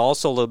 who's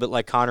also a little bit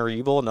like Connor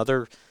Ebel,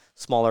 another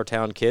smaller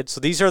town kid. So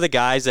these are the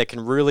guys that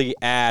can really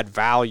add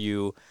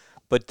value,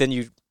 but then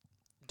you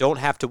don't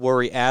have to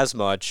worry as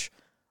much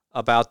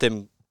about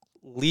them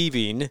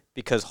leaving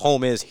because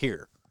home is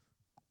here.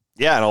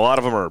 Yeah, and a lot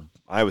of them are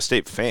Iowa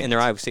State fans. And they're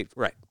Iowa State,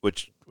 right.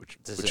 Which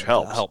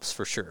helps. Helps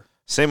for sure.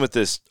 Same with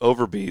this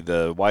Overby,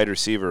 the wide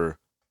receiver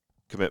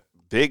commit.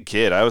 Big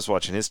kid. I was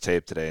watching his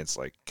tape today, and it's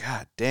like,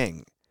 God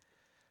dang.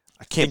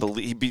 I can't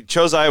believe he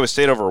chose Iowa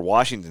State over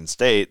Washington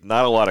State.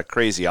 Not a lot of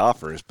crazy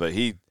offers, but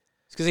it's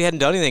because he hadn't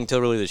done anything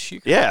until really this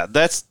year. Yeah,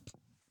 that's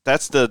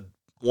the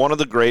one of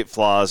the great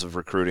flaws of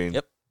recruiting.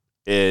 Yep.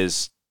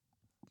 It's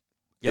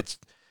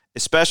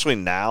especially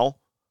now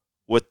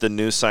with the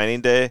new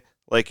signing day.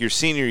 Like, your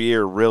senior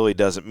year really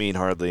doesn't mean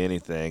hardly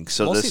anything.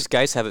 So most of these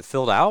guys have it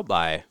filled out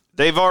by.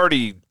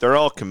 They're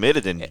all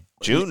committed in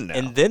June now.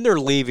 And then they're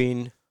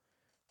leaving.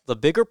 The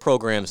bigger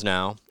programs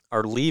now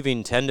are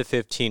leaving 10 to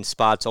 15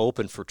 spots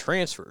open for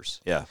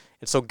transfers. Yeah.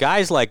 And so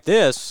guys like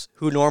this,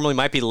 who normally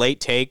might be late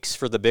takes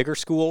for the bigger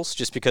schools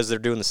just because they're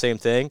doing the same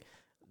thing,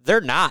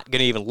 they're not going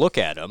to even look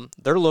at them.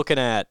 They're looking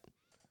at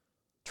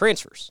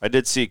transfers. I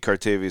did see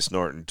Cartavius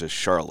Norton to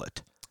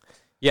Charlotte.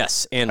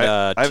 Yes, and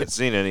I haven't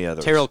seen any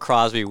others. Terrell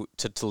Crosby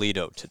to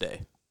Toledo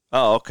today.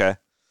 Oh, okay. I'm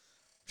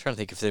trying to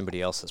think if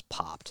anybody else has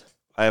popped.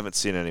 I haven't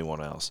seen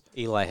anyone else.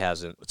 Eli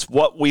hasn't. It's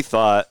what we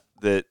thought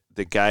that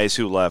the guys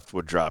who left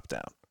would drop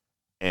down,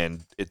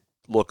 and it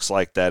looks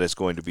like that is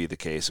going to be the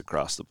case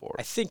across the board.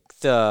 I think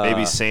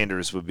maybe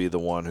Sanders would be the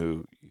one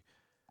who.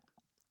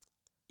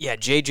 Yeah,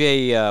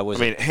 JJ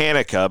was. I mean,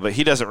 Hanukkah, but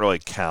he doesn't really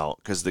count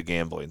because of the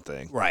gambling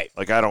thing. Right.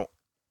 Like, I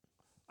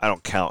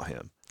don't count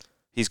him.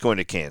 He's going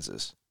to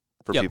Kansas.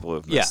 For people who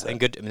have missed that. And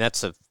good. I mean,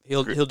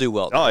 he'll do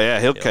well. Oh yeah,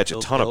 he'll catch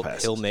a ton of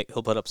passes.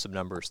 He'll put up some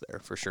numbers there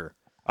for sure.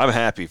 I'm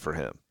happy for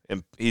him,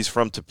 and he's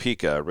from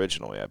Topeka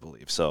originally, I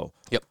believe. So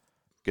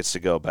gets to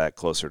go back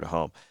closer to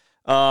home.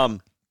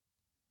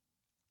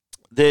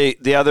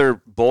 The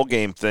other bowl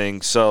game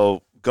thing.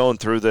 So going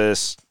through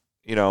this,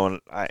 and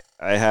I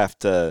have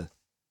to.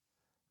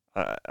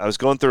 I was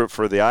going through it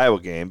for the Iowa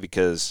game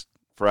because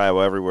for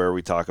Iowa Everywhere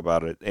we talk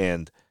about it,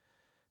 and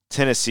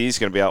Tennessee's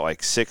going to be out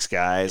like 6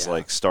 guys,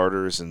 like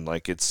starters, and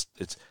like it's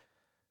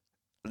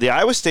the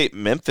Iowa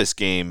State-Memphis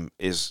game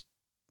is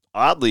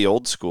oddly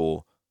old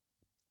school,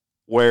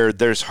 where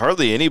there's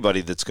hardly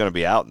anybody that's going to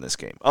be out in this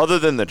game other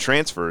than the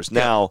transfers.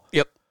 Now,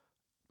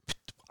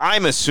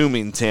 I'm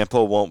assuming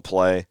Tampa won't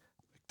play.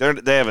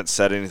 They haven't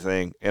said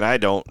anything, and I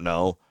don't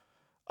know.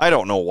 I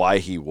don't know why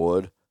he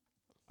would.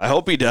 I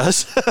hope he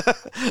does,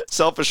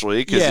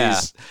 selfishly, because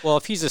he's... Well,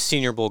 if he's a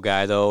Senior Bowl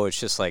guy, though, it's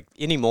just like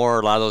anymore,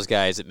 a lot of those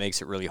guys, it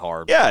makes it really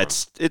hard. Yeah,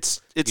 it's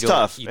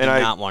tough. You do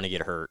not want to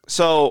get hurt.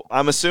 So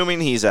I'm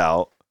assuming he's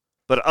out.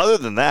 But other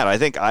than that, I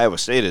think Iowa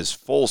State is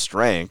full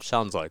strength.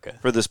 Sounds like it.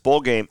 For this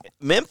bowl game.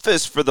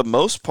 Memphis, for the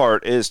most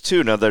part, is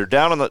too. Now, they're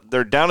down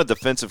a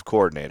defensive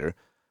coordinator,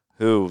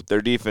 who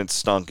their defense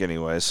stunk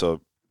anyway, so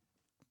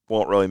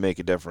won't really make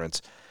a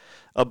difference.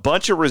 A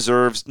bunch of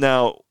reserves.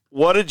 Now,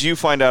 what did you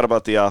find out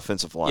about the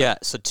offensive line? Yeah,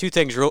 so 2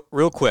 things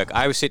real quick.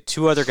 I would say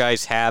 2 other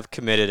guys have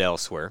committed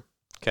elsewhere.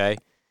 Okay,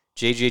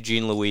 J.J.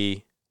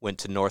 Jean-Louis went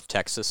to North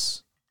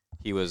Texas.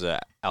 He was an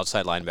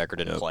outside linebacker,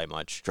 didn't play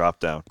much. Drop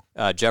down.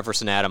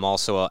 Jefferson Adam,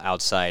 also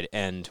outside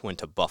end, went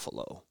to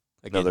Buffalo.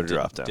 Again, another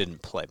drop down.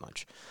 Didn't play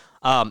much.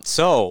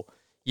 So,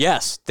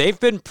 yes, they've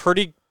been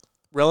pretty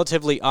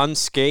relatively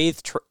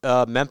unscathed,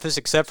 Memphis,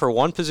 except for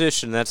one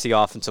position, and that's the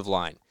offensive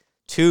line.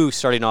 2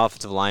 starting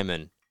offensive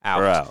linemen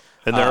out. They're out.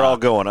 And they're all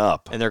going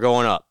up. And they're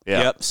going up.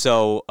 Yeah. Yep.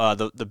 So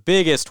the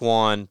biggest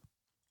one,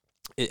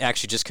 it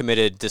actually just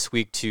committed this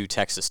week to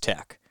Texas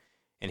Tech.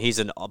 And he's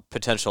a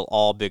potential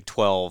all Big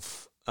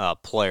 12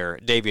 player.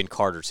 Davian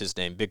Carter's his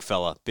name. Big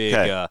fella.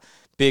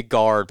 Big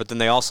guard. But then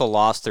they also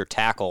lost their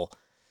tackle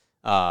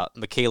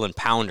McKalen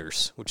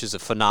Pounders, which is a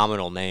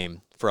phenomenal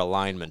name for a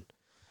lineman.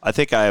 I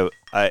think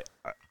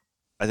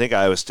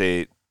Iowa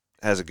State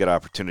has a good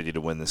opportunity to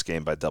win this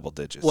game by double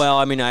digits. Well,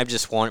 I mean, I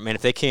just want, man,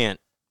 if they can't,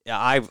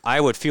 I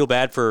would feel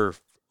bad for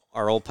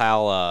our old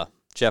pal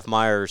Jeff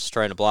Myers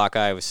trying to block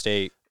Iowa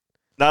State.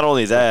 Not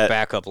only that,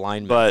 backup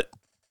lineman, but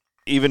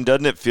even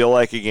doesn't it feel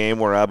like a game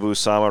where Abu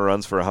Sama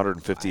runs for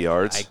 150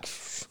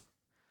 yards?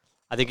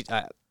 I think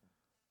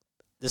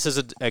this is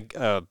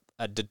a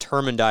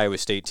determined Iowa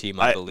State team,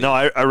 I believe. No,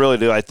 I really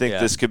do. I think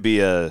this could be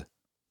a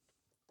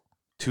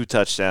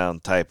 2-touchdown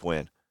type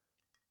win.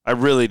 I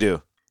really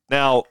do.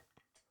 Now,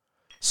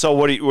 so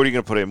what are you going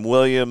to put in?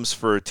 Williams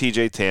for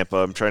TJ Tampa.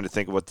 I'm trying to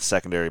think of what the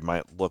secondary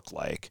might look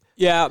like.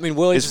 Yeah, I mean,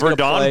 Williams is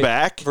Verdon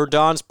back?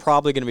 Verdon's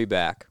probably going to be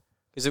back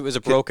because it was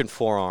a broken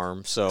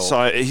forearm. So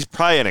he's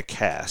probably in a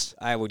cast.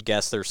 I would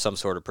guess there's some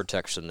sort of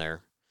protection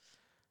there.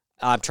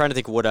 I'm trying to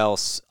think what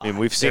else. I mean,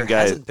 we've seen guys. There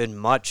hasn't been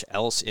much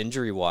else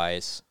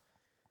injury-wise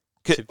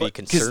to be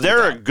concerned because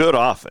they're about. A good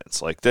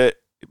offense. Like that.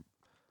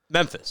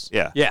 Memphis.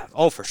 Yeah. Yeah.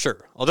 Oh, for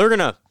sure. Oh, they're going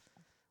to.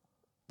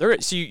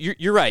 So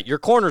you're right. Your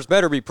corners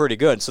better be pretty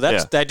good. So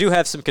I do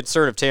have some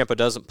concern if Tampa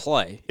doesn't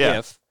play.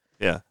 Yeah.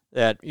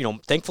 That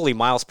thankfully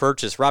Miles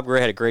Purchase. Rob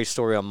Gray had a great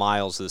story on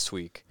Miles this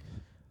week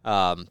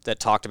that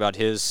talked about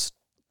his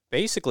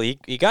basically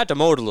he got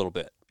demoted a little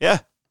bit. Yeah.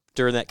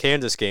 During that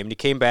Kansas game, and he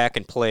came back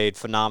and played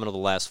phenomenal the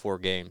last 4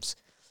 games.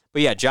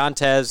 But yeah, John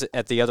Tez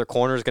at the other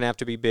corner is going to have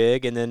to be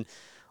big, and then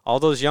all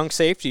those young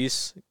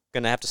safeties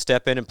going to have to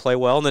step in and play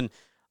well. And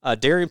then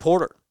Darian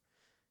Porter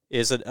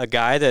is a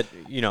guy that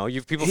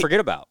people forget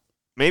about.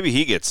 Maybe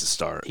he gets a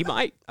start. He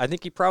might. I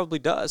think he probably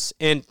does.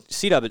 And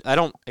C-Dub, I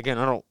don't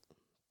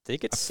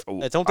think it's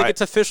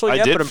official yet.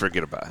 I did but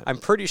forget about it. I'm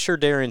pretty sure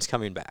Darian's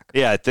coming back.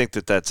 Yeah, I think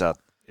that's out.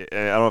 I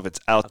don't know if it's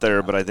out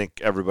there, but I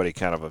think everybody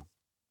kind of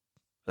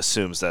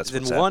assumes that's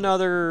what's happening. One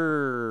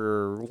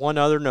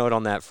other note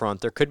on that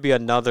front, there could be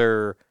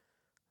another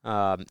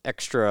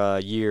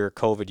extra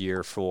COVID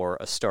year for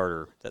a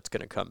starter that's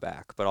going to come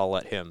back, but I'll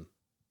let him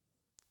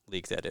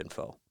leak that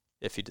info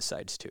if he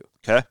decides to.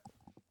 Okay.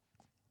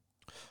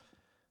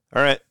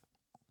 All right.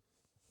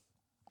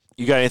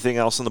 You got anything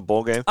else in the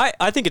bowl game?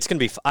 I think it's going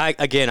to be. I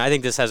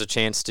think this has a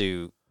chance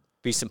to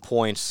be some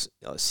points.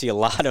 See a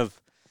lot of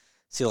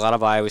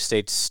Iowa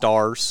State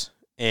stars,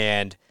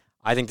 and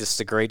I think this is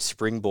a great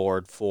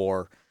springboard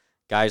for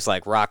guys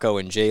like Rocco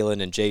and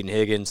Jalen and Jaden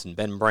Higgins and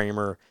Ben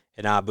Bramer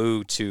and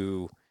Abu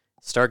to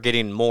start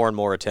getting more and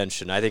more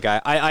attention. I think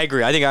I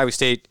agree. I think Iowa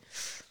State.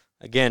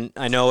 Again,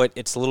 I know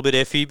it's a little bit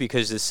iffy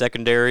because the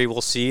secondary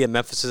we'll see, and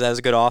Memphis has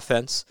a good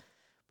offense.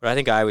 But I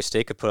think Iowa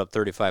State could put up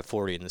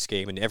 35-40 in this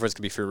game, and everyone's going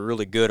to be feeling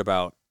really good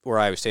about where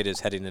Iowa State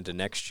is heading into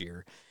next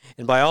year.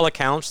 And by all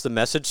accounts, the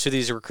message to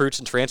these recruits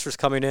and transfers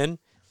coming in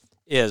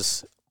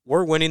is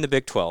we're winning the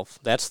Big 12.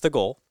 That's the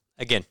goal.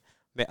 Again,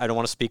 I don't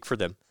want to speak for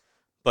them.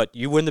 But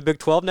you win the Big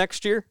 12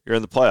 next year, you're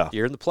in the playoff.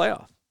 You're in the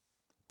playoff.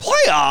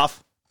 Playoff?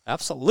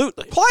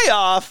 Absolutely.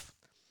 Playoff!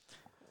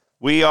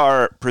 We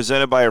are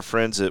presented by our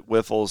friends at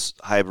Wiffles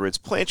Hybrids.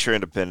 Plant your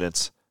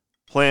independence.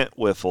 Plant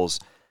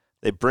Wiffles.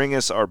 They bring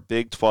us our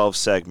Big 12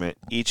 segment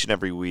each and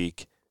every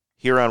week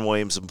here on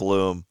Williams and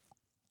Blum,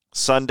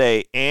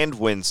 Sunday and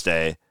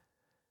Wednesday.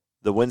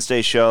 The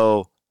Wednesday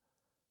show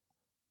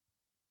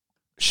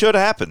should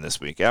happen this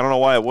week. I don't know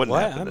why it wouldn't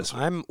happen this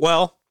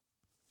week.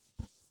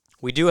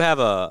 We do have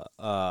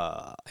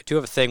I do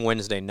have a thing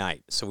Wednesday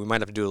night, so we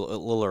might have to do a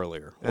little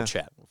earlier. We'll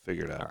chat. We'll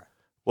figure it out. All right.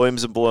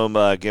 Williams and Blum,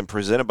 again,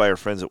 presented by our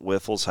friends at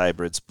Wiffles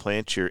Hybrids.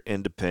 Plant your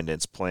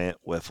independence. Plant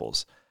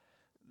Wiffles.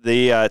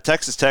 The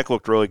Texas Tech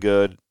looked really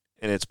good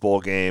in its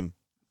bowl game.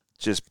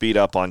 Just beat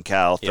up on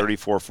Cal,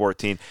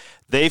 34-14.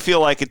 They feel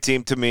like a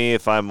team to me,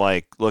 if I'm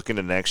looking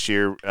to next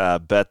year,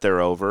 bet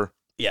they're over.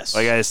 Yes.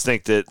 I just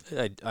think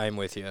that I'm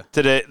with you.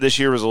 This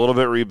year was a little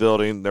bit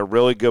rebuilding. They're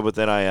really good with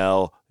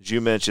NIL. As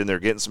you mentioned, they're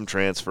getting some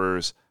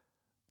transfers.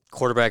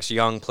 Quarterback's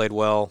young, played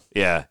well.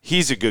 Yeah,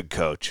 he's a good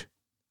coach.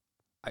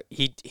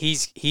 He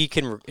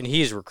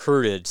is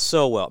recruited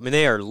so well. I mean,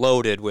 they are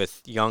loaded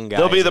with young guys.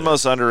 They'll be the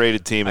most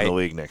underrated team in the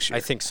league next year. I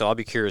think so. I'll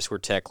be curious where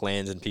Tech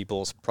lands in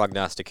people's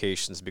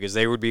prognostications because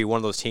they would be one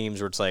of those teams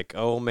where it's like,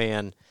 oh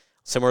man,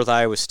 similar with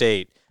Iowa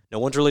State. No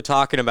one's really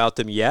talking about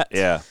them yet.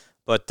 Yeah.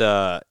 But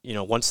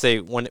once they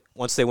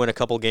win a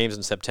couple games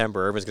in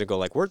September, everyone's gonna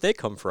go where'd they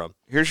come from?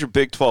 Here's your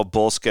Big 12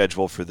 bowl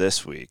schedule for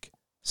this week.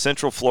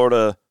 Central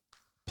Florida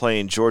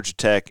playing Georgia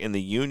Tech in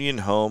the Union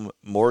Home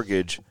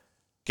Mortgage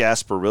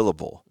Gasparilla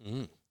Bowl.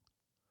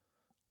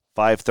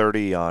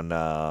 5:30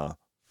 on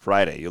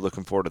Friday. You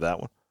looking forward to that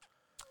one?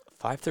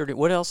 5:30.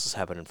 What else is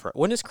happening?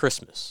 When is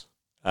Christmas?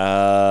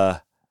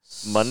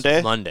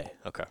 Monday. Monday.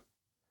 Okay.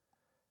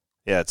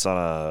 Yeah, it's on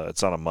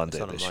a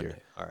Monday this year.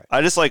 All right.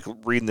 I just like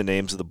reading the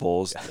names of the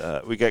bowls.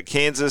 We got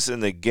Kansas in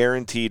the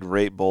Guaranteed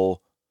Rate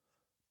Bowl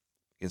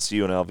against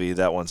UNLV.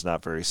 That one's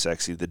not very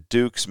sexy. The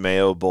Duke's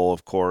Mayo Bowl,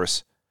 of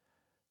course,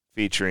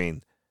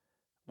 featuring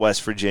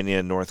West Virginia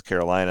and North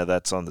Carolina.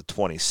 That's on the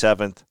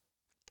 27th.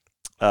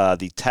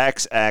 The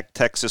Tax Act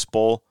Texas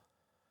Bowl,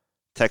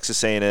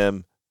 Texas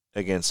A&M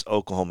against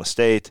Oklahoma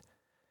State.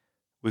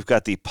 We've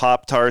got the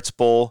Pop-Tarts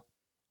Bowl.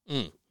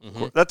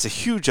 Mm-hmm. That's a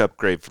huge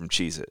upgrade from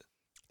Cheez-It.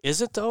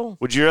 Is it, though?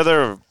 Would you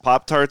rather have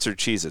Pop-Tarts or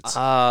Cheez-Its?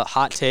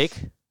 Hot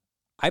take.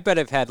 I bet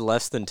I've had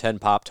less than 10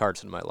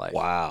 Pop-Tarts in my life.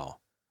 Wow.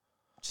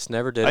 Just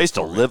never did I used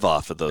to live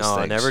off of those things.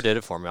 No, never did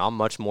it for me. I'm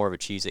much more of a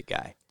Cheez-It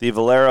guy. The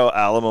Valero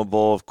Alamo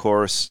Bowl, of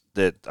course,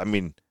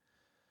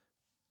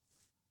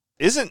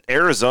 isn't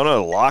Arizona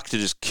a lock to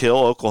just kill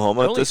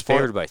Oklahoma at this point?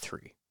 They're only favored by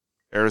 3.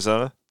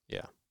 Arizona?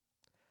 Yeah.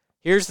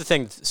 Here's the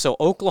thing. So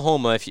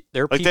Oklahoma,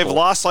 they've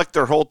lost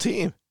their whole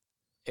team.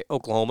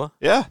 Oklahoma?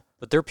 Yeah.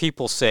 But their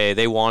people say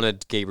they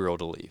wanted Gabriel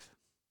to leave.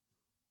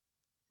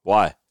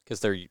 Why?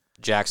 Because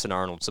Jackson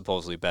Arnold's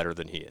supposedly better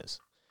than he is.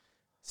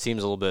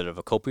 Seems a little bit of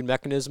a coping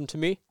mechanism to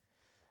me.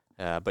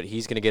 But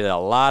he's going to get a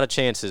lot of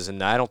chances,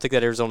 and I don't think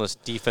that Arizona's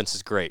defense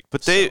is great.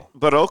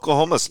 But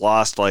Oklahoma's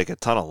lost a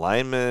ton of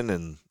linemen,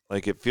 and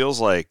it feels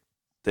like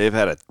they've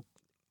had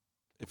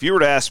if you were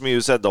to ask me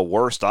who's had the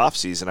worst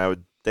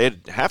offseason,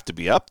 they'd have to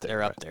be up there.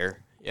 They're up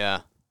there.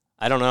 Yeah.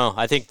 I don't know.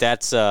 I think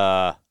that's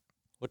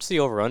what's the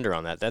over-under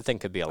on that? That thing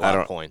could be a lot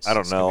of points. I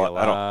don't know. A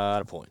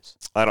lot of points.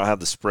 I don't have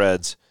the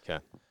spreads. Okay.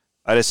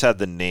 I just have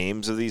the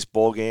names of these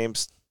bowl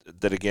games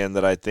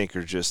that I think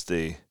are just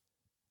they're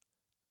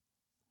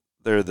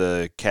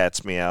the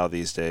cat's meow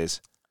these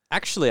days.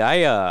 Actually,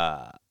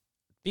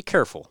 be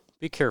careful.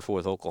 Be careful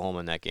with Oklahoma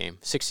in that game.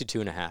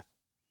 62.5.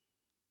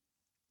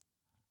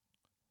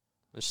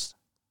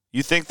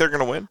 You think they're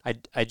going to win?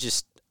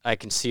 I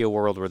can see a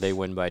world where they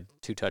win by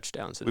 2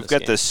 touchdowns. We've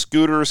got the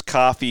Scooters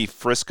Coffee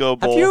Frisco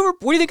Bowl. What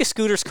do you think of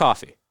Scooters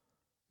Coffee?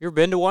 You ever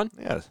been to one?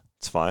 Yeah,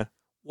 it's fine.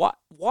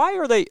 Why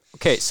are they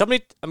okay?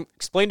 Somebody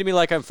explain to me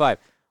like I'm 5.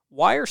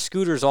 Why are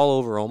Scooters all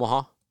over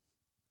Omaha?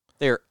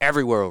 They are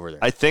everywhere over there.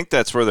 I think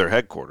that's where they're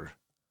headquartered.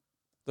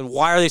 Then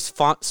why are they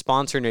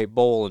sponsoring a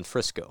bowl in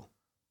Frisco?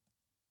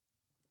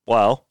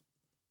 Well,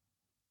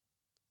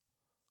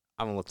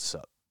 I'm gonna look this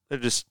up. They're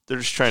just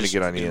trying to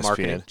get on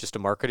ESPN. Just a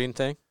marketing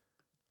thing.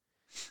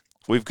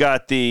 We've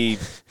got the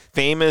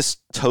famous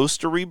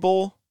Toastery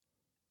Bowl.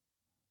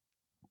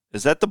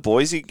 Is that the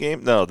Boise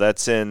game? No,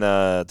 that's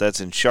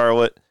in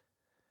Charlotte.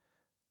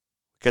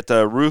 Got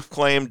the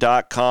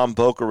roofclaim.com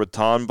Boca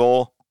Raton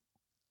Bowl.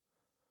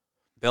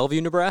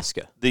 Bellevue,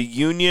 Nebraska. The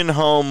Union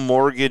Home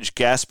Mortgage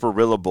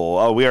Gasparilla Bowl.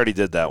 Oh, we already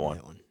did that one.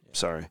 Yeah.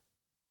 Sorry.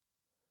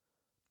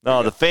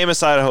 No, the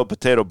famous Idaho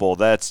Potato Bowl.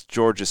 That's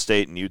Georgia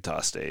State and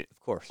Utah State. Of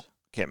course.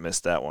 Can't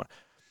miss that one.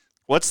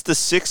 What's the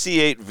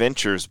 68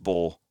 Ventures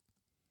Bowl?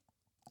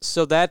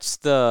 So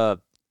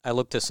I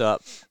looked this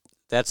up.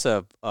 That's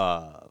a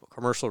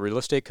commercial real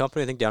estate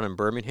company, I think, down in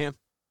Birmingham.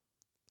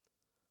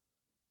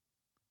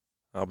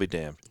 I'll be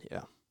damned.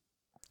 Yeah.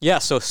 Yeah,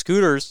 so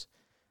Scooters,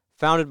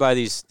 founded by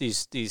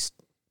these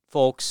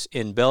folks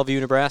in Bellevue,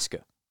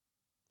 Nebraska.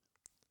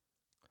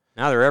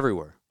 Now they're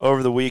everywhere.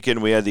 Over the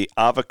weekend, we had the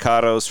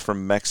Avocados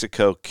from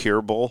Mexico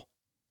Cure Bowl.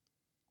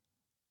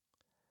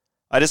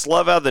 I just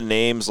love how the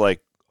names,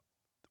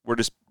 we're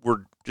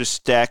just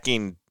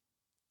stacking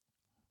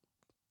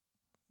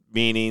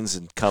meanings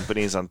and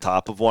companies on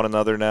top of one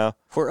another now.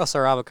 Where else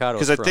are avocados?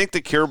 Because I think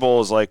the Cure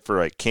Bowl is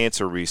for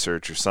cancer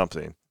research or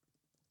something.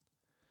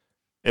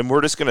 And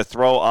we're just going to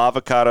throw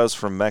avocados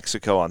from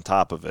Mexico on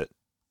top of it.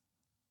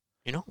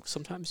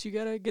 Sometimes you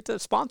got to get the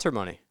sponsor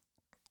money.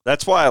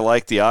 That's why I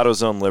like the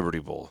AutoZone Liberty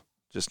Bowl.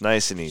 Just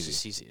nice and easy.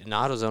 Just easy. And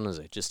AutoZone is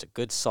just a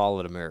good,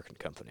 solid American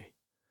company.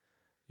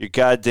 You're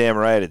goddamn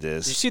right it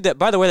is. Did you see that?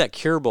 By the way, that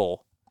Cure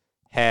Bowl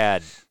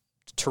had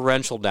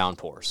torrential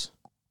downpours.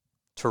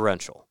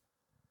 Torrential.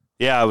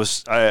 Yeah,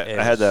 I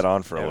had that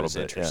on for a little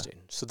bit. Interesting.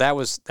 Yeah. So that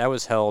was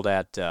held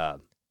at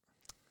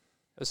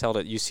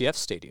UCF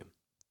Stadium,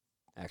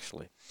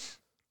 actually.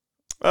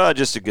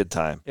 Just a good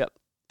time. Yep.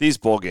 These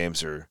bowl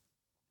games are.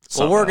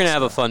 Well, we're gonna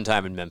have a fun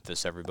time in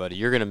Memphis, everybody.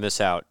 You're gonna miss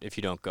out if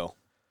you don't go.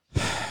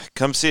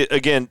 Come see it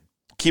again.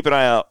 Keep an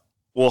eye out.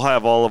 We'll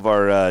have all of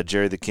our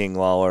Jerry the King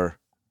Lawler,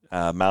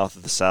 Mouth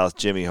of the South,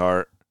 Jimmy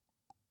Hart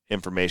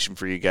information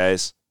for you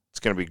guys. It's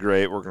gonna be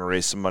great. We're gonna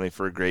raise some money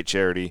for a great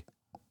charity.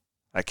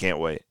 I can't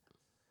wait.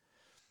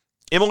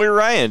 Emily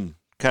Ryan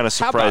kind of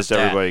surprised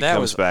everybody. That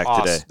comes back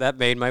awesome. today. That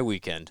made my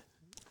weekend.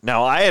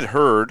 Now, I had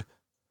heard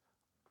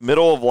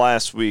middle of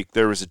last week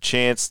there was a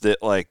chance that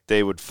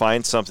they would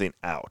find something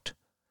out.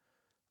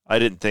 I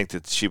didn't think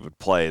that she would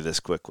play this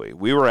quickly.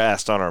 We were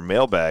asked on our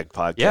mailbag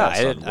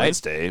podcast on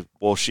Wednesday,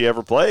 will she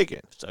ever play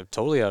again? I'm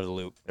totally out of the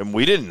loop. And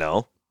we didn't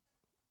know.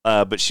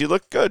 But she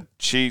looked good.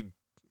 She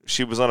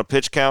was on a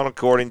pitch count,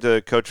 according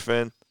to Coach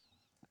Finn.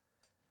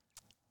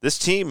 This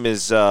team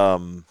is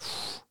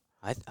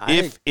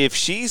if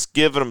she's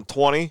giving them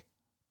 20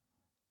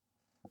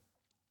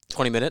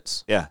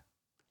 minutes, yeah,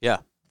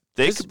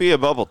 they could be a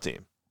bubble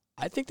team.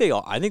 I think they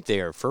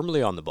are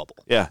firmly on the bubble.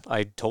 Yeah,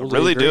 I totally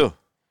really agree. do.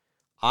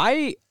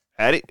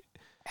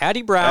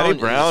 Addie Brown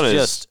is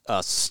just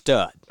a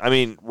stud. I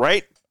mean,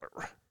 right?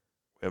 We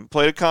haven't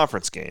played a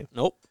conference game.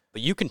 Nope,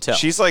 but you can tell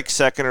she's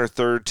second or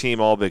third team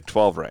All Big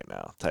 12 right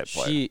now type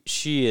player.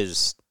 She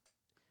is,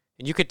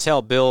 and you could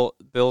tell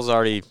Bill's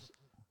already.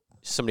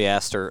 Somebody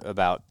asked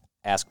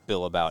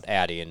Bill about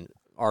Addie, and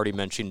already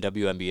mentioned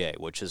WNBA,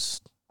 which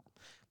is,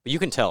 but you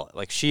can tell it.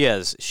 Like she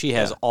has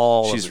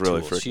all She's of the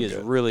really tools. She is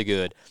good. really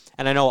good.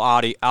 And I know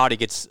Audie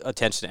gets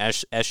attention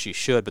as she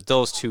should, but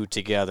those two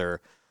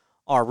together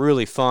are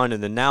really fun.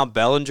 And then now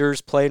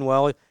Bellinger's playing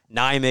well.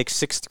 Nye makes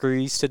 6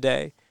 threes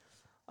today.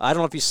 I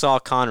don't know if you saw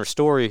Connor's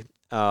story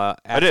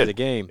after the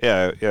game.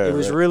 Yeah. It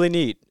was really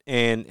neat.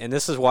 And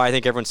this is why I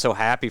think everyone's so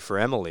happy for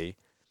Emily,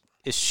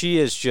 is she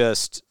is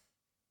just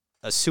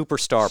a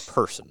superstar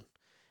person.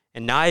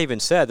 And Nye even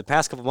said the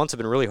past couple months have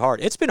been really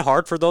hard. It's been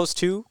hard for those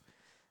two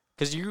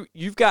because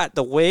you've got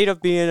the weight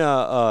of being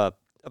a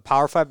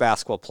Power 5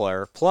 basketball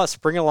player, plus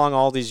bringing along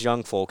all these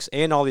young folks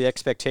and all the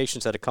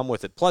expectations that have come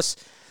with it. Plus,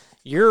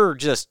 you're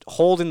just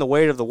holding the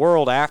weight of the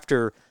world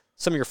after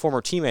some of your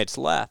former teammates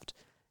left.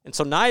 And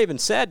so Nye even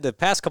said the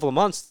past couple of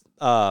months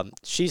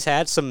she's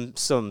had some,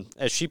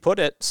 as she put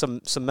it,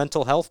 some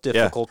mental health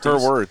difficulties. Yeah,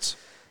 her words.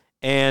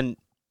 And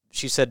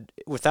she said,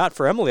 without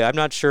for Emily, I'm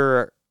not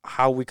sure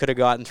how we could have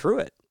gotten through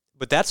it.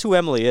 But that's who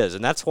Emily is,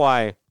 and that's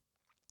why,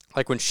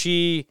 like when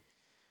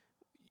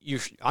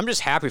I'm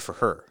just happy for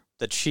her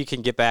that she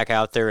can get back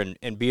out there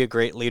and be a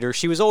great leader.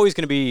 She was always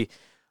going to be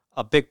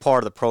a big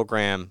part of the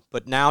program,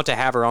 but now to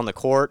have her on the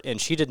court, and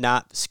she did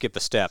not skip a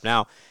step.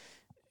 Now,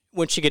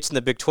 when she gets in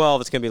the Big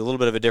 12, it's going to be a little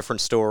bit of a different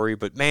story,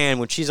 but man,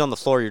 when she's on the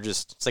floor,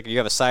 it's like you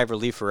have a sigh of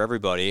relief for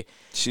everybody.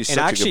 She's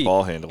such a good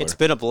ball handler. It's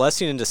been a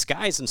blessing in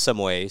disguise in some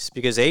ways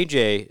because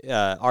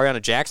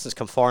Ariana Jackson's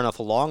come far enough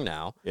along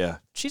now. Yeah.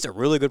 She's a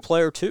really good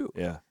player too.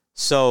 Yeah.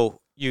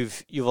 So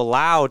you've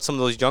allowed some of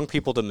those young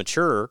people to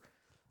mature,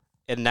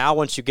 and now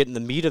once you get in the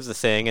meat of the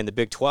thing in the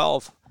Big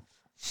 12,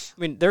 I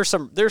mean, there's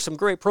some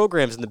great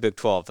programs in the Big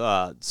 12.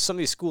 Some of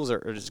these schools are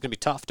going to be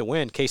tough to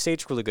win.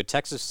 K-State's really good.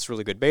 Texas is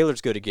really good.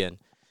 Baylor's good again.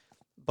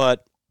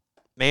 But,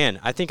 man,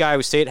 I think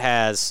Iowa State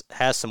has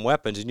some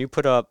weapons. And you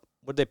put up,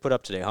 what did they put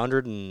up today,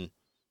 100 and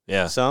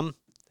some?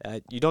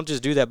 You don't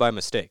just do that by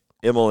mistake.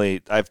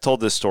 Emily, I've told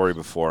this story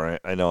before.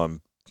 I know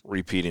I'm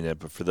repeating it,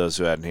 but for those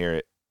who hadn't heard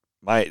it,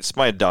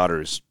 my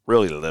daughter's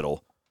really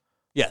little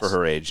for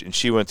her age, and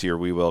she went to your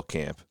We Will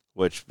camp,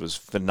 which was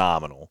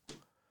phenomenal.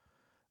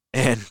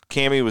 And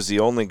Cammie was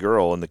the only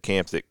girl in the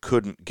camp that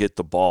couldn't get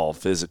the ball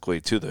physically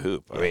to the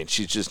hoop. I mean,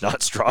 she's just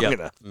not strong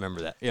enough.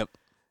 Remember that. Yep.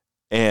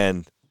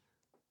 And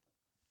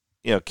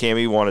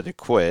Cammie wanted to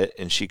quit,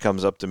 and she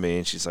comes up to me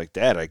and she's like,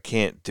 "Dad, I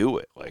can't do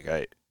it. Like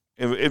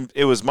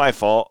it was my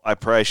fault. I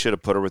probably should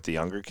have put her with the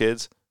younger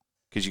kids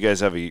because you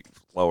guys have a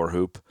lower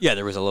hoop." Yeah,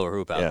 there was a lower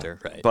hoop out there,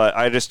 right? But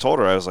I just told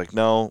her, I was like,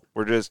 "No,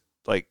 we're just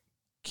like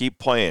keep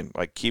playing,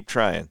 like keep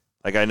trying.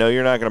 Like I know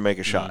you're not going to make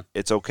a shot.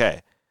 It's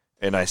okay."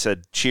 And I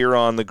said, "Cheer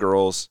on the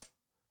girls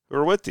who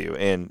are with you,"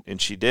 and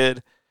she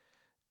did.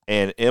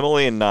 And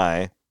Emily and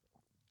Nye.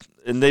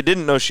 And they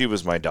didn't know she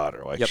was my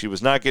daughter. Like she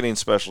was not getting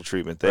special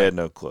treatment. They had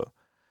no clue.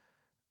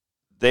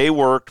 They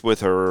worked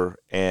with her,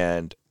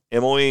 and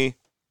Emily,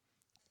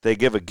 they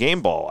give a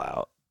game ball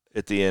out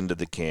at the end of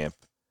the camp,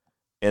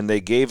 and they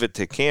gave it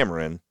to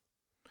Cameron,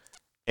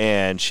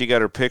 and she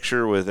got her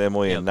picture with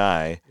Emily and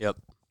Nye. Yep.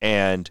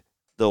 And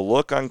the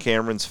look on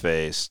Cameron's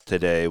face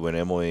today when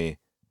Emily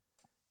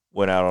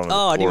went out on the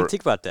court, I didn't even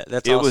think about that.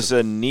 That's awesome. It was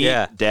a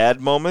neat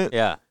dad moment.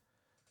 Yeah.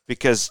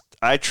 Because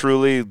I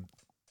truly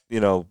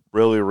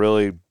really,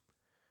 really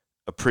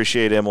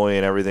appreciate Emily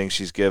and everything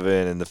she's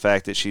given and the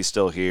fact that she's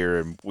still here.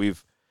 And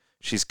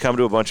she's come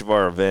to a bunch of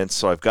our events,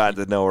 so I've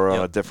gotten to know her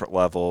on a different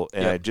level.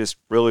 And I just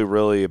really,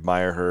 really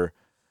admire her.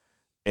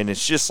 And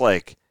it's just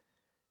like,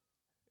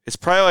 it's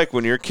probably like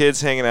when your kid's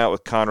hanging out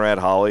with Conrad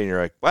Holly and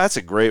you're like, well, that's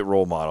a great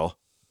role model.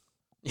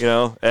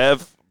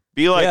 Ev,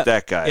 be like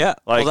that guy. Yeah.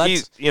 Like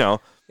he's,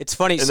 It's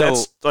funny. And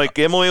that's like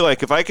Emily,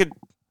 like if I could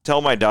tell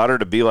my daughter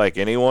to be like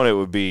anyone, it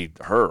would be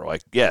her.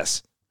 Like,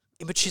 yes.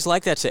 But she's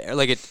like that to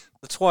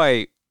that's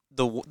why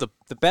the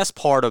best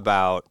part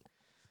about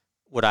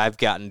what I've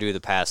gotten to do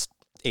the past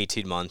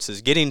 18 months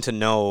is getting to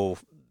know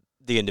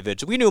the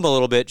individual. We knew him a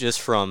little bit just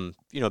from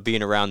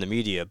being around the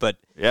media, but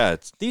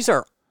these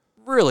are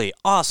really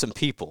awesome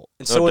people.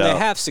 And so when they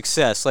have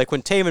success, like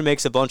when Taman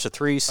makes a bunch of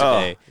threes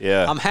today,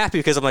 I'm happy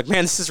because I'm like,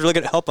 man, this is really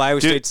going to help Iowa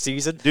State's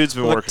season. Dude's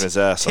been working his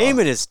ass off.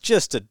 Taman is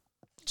just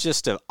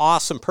an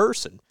awesome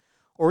person.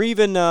 Or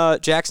even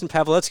Jackson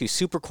Pavletsky,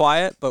 super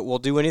quiet, but will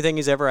do anything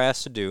he's ever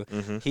asked to do.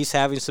 Mm-hmm. He's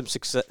having some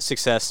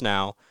success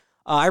now.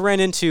 I ran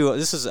into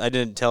I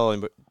didn't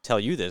tell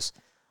you this.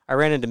 I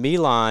ran into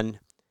Milan,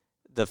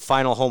 the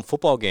final home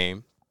football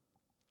game,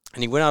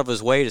 and he went out of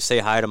his way to say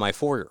hi to my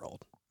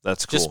 4-year-old.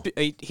 That's cool.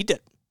 He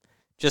did,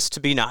 just to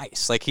be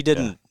nice. Like he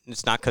didn't. Yeah.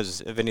 It's not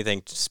because of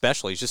anything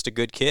special. He's just a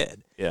good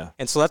kid. Yeah.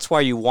 And so that's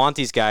why you want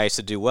these guys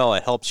to do well.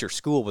 It helps your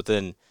school, but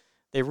then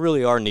they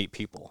really are neat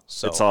people.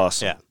 So it's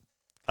awesome. Yeah.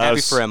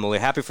 Happy for Emily.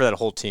 Happy for that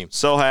whole team.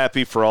 So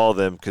happy for all of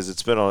them because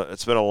it's been a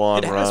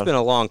long run. It has been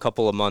a long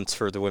couple of months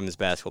for the women's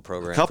basketball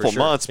program. A couple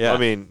months. Yeah. I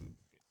mean,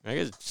 I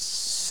guess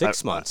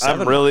 6 months.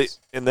 I'm really,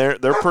 and they're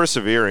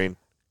persevering.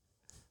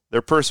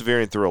 They're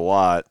persevering through a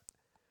lot,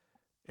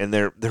 and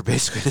they're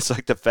basically it's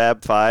like the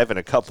Fab Five and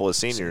a couple of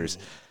seniors,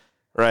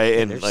 right?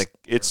 And like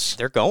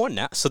they're going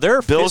now. So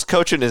Bill's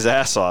coaching his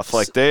ass off.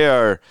 Like they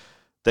are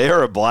They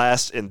are a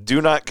blast, and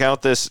do not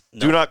count this.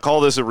 No. Do not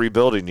call this a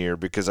rebuilding year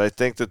because I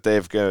think that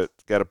they've got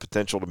a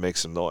potential to make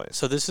some noise.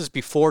 So this is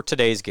before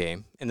today's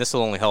game, and this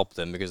will only help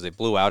them because they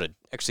blew out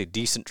actually a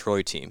decent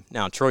Troy team.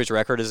 Now, Troy's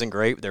record isn't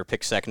great. They're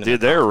picked second.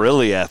 Dude, they're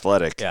really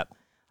athletic. Yeah.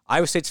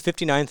 Iowa State's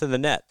 59th in the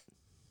net.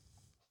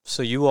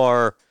 So you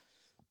are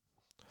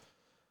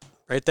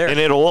right there. And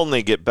it'll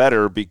only get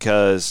better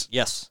because,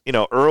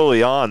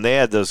 early on they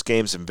had those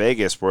games in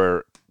Vegas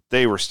where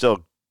they were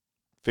still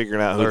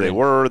figuring out who they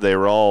were. They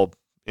were all,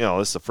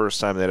 this is the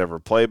first time they'd ever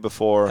played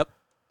before. Yep.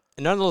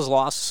 And none of those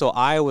losses. So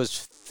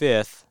Iowa's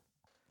 5th.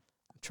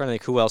 I'm trying to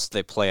think who else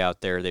they play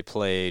out there. They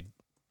played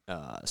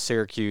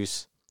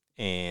Syracuse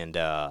and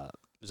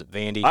was it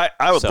Vandy?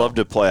 I would love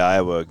to play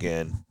Iowa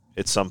again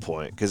at some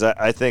point because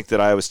I think that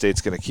Iowa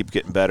State's going to keep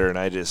getting better,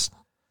 and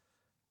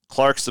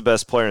Clark's the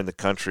best player in the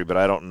country, but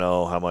I don't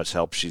know how much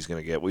help she's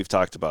going to get. We've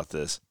talked about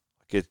this.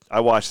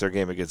 I watched their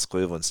game against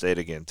Cleveland State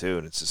again, too,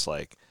 and it's just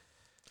like,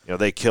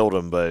 they killed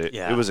them, but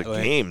it was a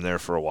game there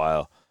for a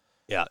while.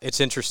 Yeah, it's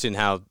interesting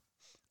how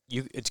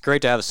it's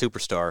great to have a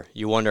superstar.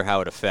 You wonder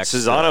how it affects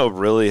Cesano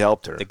really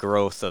helped her. The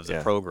growth of the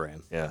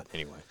program. Yeah.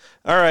 Anyway.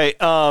 All right,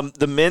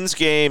 the men's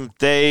game,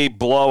 they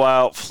blow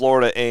out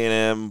Florida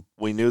A&M.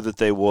 We knew that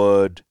they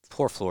would.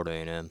 Poor Florida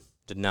A&M.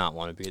 Did not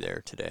want to be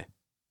there today.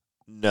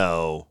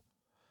 No.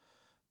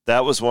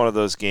 That was one of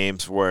those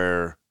games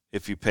where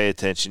if you pay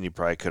attention, you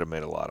probably could have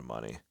made a lot of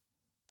money.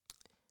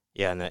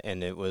 Yeah,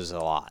 and it was a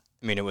lot.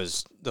 I mean,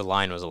 the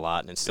line was a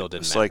lot, and it still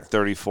didn't matter. It's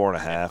like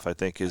 34.5, I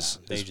think, is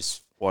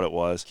what it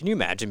was. Can you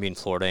imagine being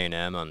Florida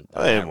A&M on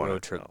that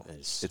road trip?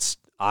 It's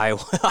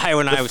Iowa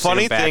and Iowa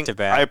State back to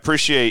back. I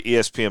appreciate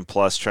ESPN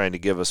Plus trying to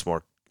give us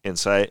more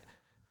insight,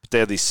 but they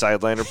have these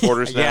sideline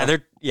reporters now.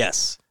 Yeah,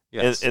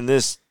 yes. And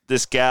this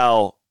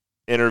gal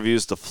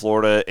interviews the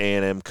Florida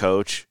A&M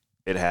coach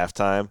at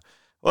halftime.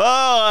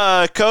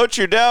 Well, Coach,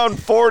 you're down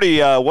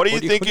 40. What do you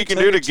think you can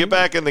do to get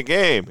back in the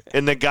game?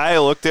 And the guy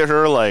looked at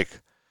her like,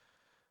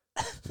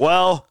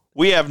 well,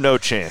 we have no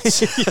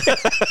chance.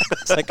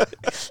 It's like,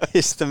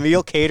 is the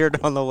meal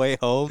catered on the way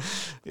home?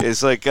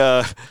 It's like,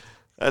 there's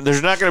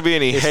not going to be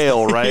any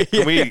hail, right?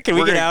 Can we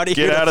get out of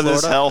here? Get out of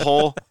this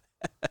hellhole?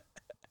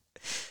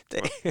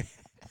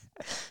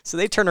 So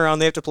they turn around.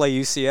 They have to play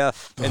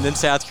UCF and then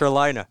South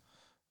Carolina.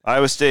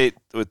 Iowa State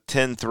with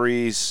 10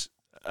 threes.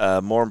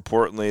 More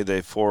importantly,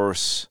 they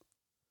force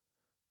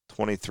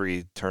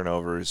 23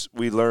 turnovers.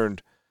 We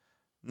learned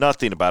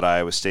nothing about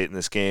Iowa State in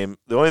this game.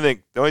 The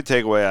only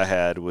takeaway I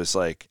had was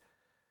like,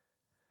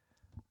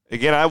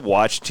 again, I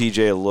watched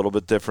TJ a little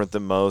bit different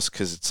than most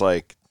because it's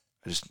like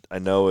I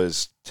know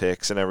his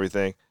ticks and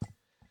everything.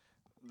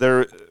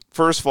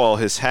 First of all,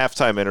 his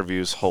halftime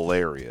interview is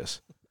hilarious.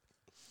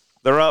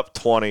 They're up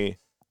 20,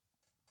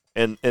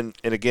 and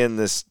again,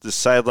 this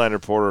sideline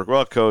reporter,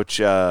 well, Coach,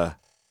 how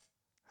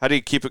do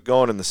you keep it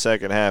going in the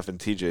second half? And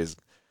TJ's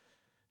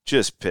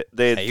just pit.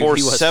 They had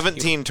forced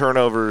 17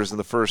 turnovers in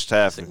the first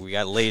half. Like we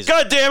got lazy.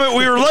 God damn it,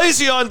 we were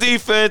lazy on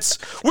defense.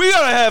 We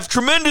got to have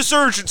tremendous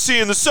urgency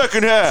in the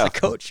second half. Like,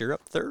 Coach, you're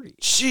up 30.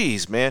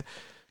 Jeez, man.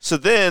 So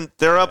then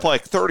they're up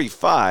like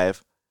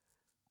 35.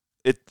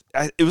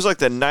 It was like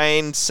the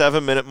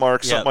 9-7 minute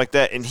mark, something like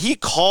that. And he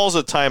calls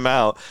a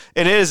timeout,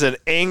 and it is an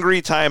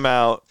angry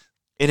timeout.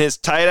 In his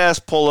tight-ass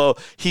polo,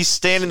 he's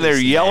standing there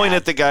yelling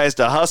at the guys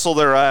to hustle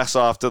their ass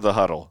off to the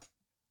huddle.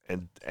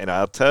 And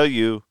I'll tell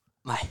you,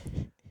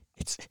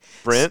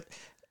 Brent,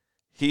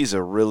 he's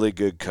a really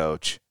good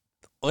coach.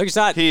 Well, he's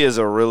not. He is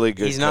a really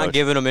good coach. He's not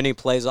giving them any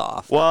plays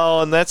off.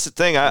 Well, and that's the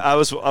thing. I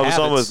was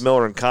on with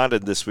Miller and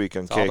Condon this week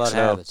on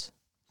KXNO.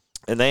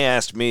 And they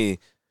asked me,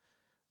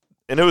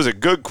 and it was a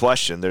good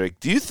question. They're like,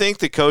 do you think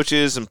the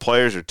coaches and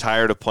players are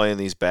tired of playing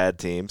these bad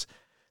teams?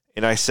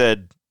 And I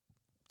said,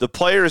 the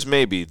players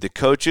maybe, the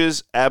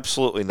coaches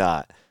absolutely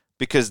not,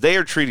 because they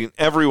are treating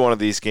every one of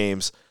these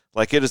games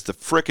like it is the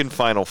frickin'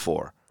 Final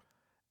Four.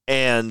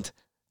 And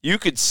you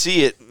could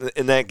see it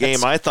in that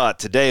game, I thought,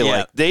 today. Yeah.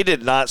 Like, they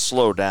did not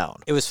slow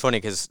down. It was funny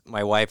because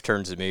my wife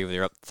turns to me when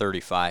they're up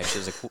 35. She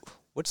was like,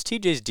 what's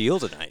TJ's deal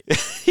tonight?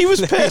 He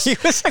was pissed.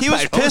 he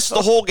was pissed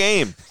the whole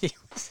game.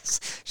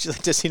 She's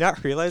like, does he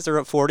not realize they're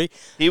up 40?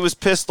 He was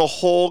pissed the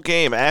whole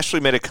game. Ashley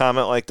made a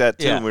comment like that,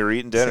 too, when we were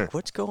eating dinner. Like,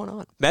 what's going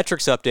on?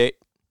 Metrics update.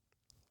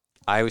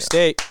 Iowa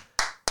State.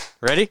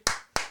 Ready?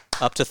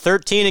 Up to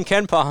 13 in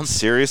Ken Palm.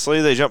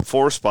 Seriously? They jumped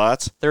 4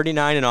 spots?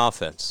 39 in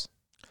offense.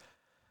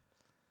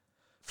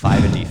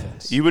 5 in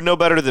defense. You would know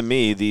better than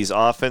me. These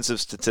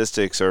offensive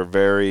statistics are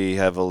very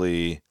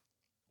heavily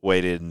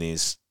weighted in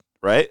these,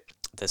 right?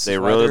 They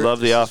really love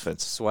the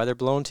offense. That's why they're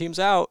blowing teams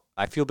out.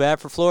 I feel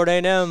bad for Florida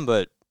A&M,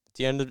 but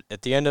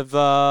at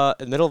the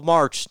middle of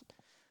March,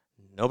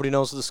 nobody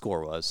knows what the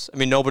score was. I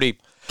mean, nobody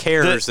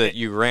cares that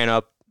you ran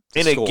up the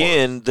and score.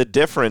 Again, the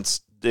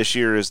difference this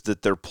year is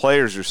that their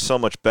players are so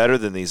much better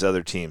than these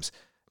other teams.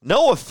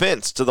 No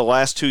offense to the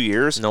last 2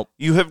 years. Nope.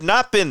 You have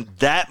not been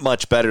that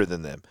much better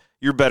than them.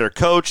 You're better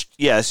coached.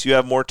 Yes, you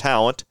have more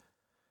talent.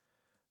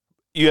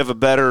 You have a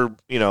better,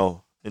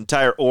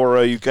 entire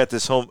aura. You've got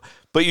this home.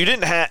 But you're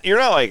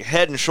not like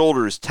head and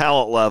shoulders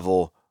talent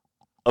level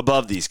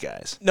above these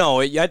guys.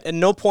 No, at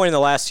no point in the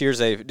last years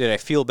did I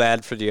feel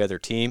bad for the other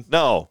team.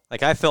 No.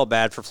 Like, I felt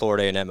bad for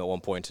Florida A&M at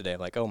one point today. I'm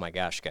like, oh, my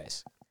gosh,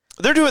 guys.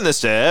 They're doing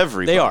this to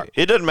everybody. They are.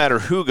 It doesn't matter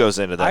who goes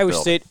into that Iowa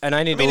building. State, and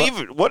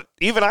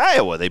even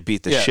Iowa, they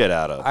beat the shit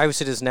out of. Iowa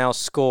State has now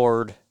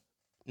scored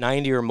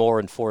 90 or more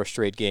in 4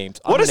 straight games.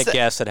 I'm going to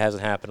guess that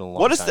hasn't happened in a long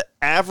time. What is the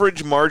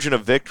average margin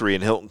of victory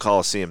in Hilton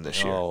Coliseum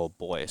this year? Oh,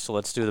 boy. So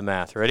let's do the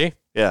math. Ready?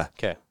 Yeah.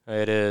 Okay.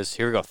 It is,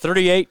 here we go,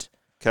 38.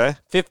 Okay.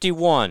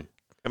 51.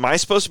 Am I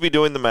supposed to be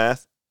doing the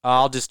math?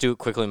 I'll just do it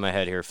quickly in my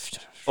head here.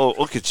 Oh,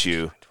 look at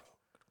you.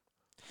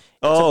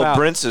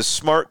 Brent's a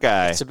smart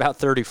guy. It's about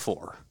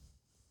 34.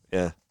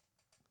 Yeah.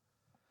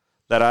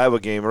 That Iowa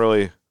game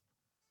really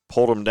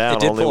pulled him down.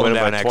 It did only pull him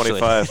winning down, by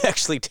 25. It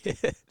actually did.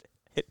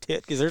 It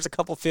did, because there's a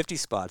couple 50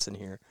 spots in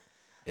here.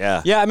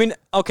 Yeah. Yeah, I mean,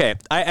 okay.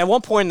 At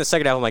one point in the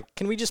second half, I'm like,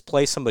 can we just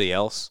play somebody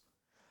else?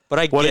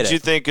 But What did you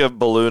think of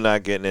Blue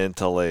not getting in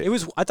until late?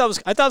 I thought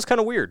it was kind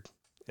of weird.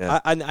 Yeah.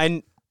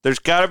 There's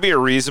got to be a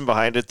reason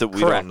behind it that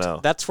we don't know.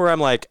 That's where I'm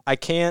like, I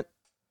can't,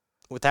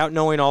 without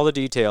knowing all the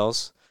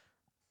details.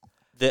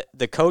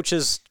 The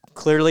coaches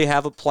clearly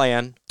have a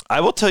plan. I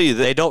will tell you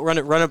that they don't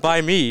run it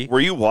by me. Were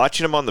you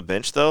watching him on the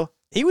bench though?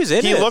 He was in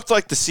it. He looked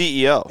like the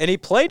CEO, and he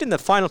played in the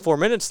final 4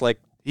 minutes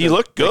like he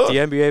looked good.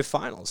 Like the NBA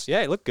Finals.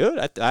 Yeah, he looked good.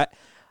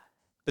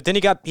 But then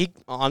he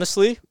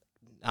honestly,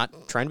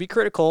 not trying to be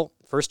critical.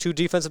 First 2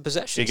 defensive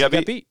possessions, he got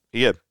beat.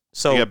 He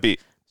got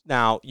beat.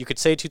 Now you could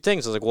say 2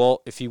 things. I was like,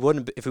 well, if he would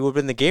have been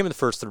in the game in the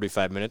first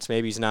 35 minutes,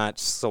 maybe he's not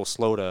so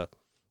slow to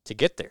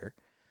get there.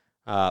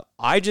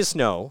 I just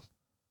know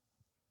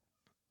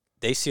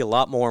they see a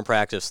lot more in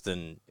practice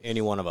than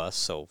any one of us,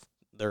 so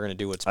they're going to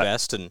do what's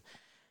best. And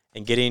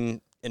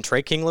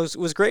Trey King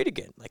was great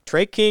again. Like,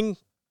 Trey King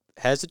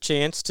has a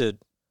chance to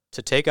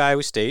take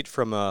Iowa State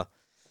from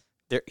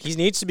he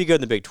needs to be good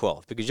in the Big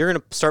 12 because you're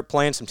going to start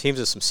playing some teams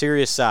with some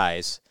serious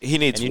size. He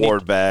needs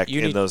Ward back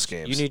in those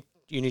games.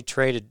 You need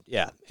Trey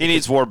to He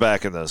needs Ward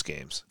back in those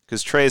games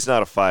because Trey's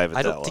not a 5 at that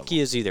level. I don't think he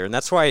is either, and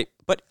that's why.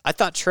 But I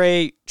thought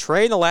Trey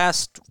in the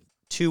last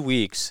 2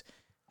 weeks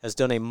has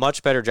done a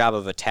much better job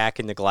of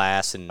attacking the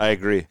glass, and I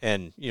agree.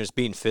 And just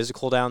being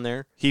physical down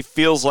there. He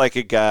feels like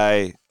a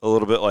guy a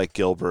little bit like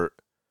Gilbert,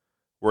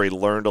 where he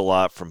learned a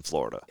lot from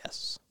Florida.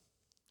 Yes,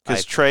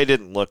 because Trey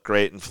didn't look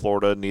great in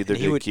Florida. Neither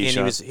did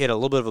Keyshawn. And he had a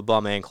little bit of a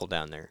bum ankle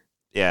down there.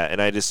 Yeah, and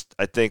I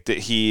think that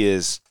he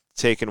is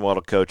taken well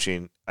to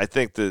coaching.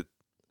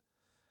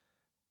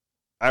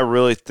 I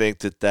really think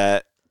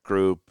that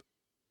group,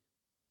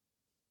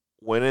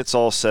 when it's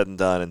all said and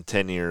done in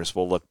 10 years,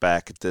 we'll look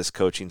back at this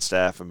coaching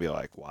staff and be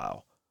like,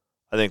 wow.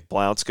 I think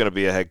Blount's going to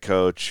be a head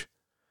coach.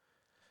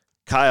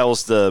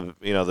 Kyle's the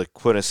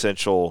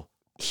quintessential.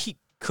 He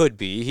could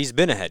be. He's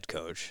been a head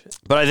coach.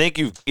 But I think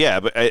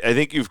I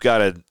think you've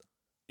got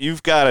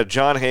a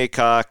John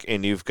Haycock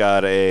and you've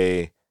got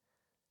a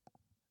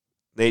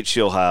Nate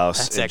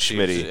Schillhouse and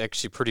Schmitty.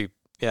 Actually pretty,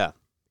 yeah.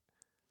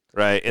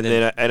 Right, and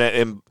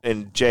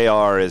then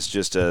JR is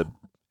just JR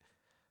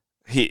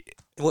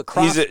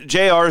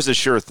is a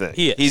sure thing.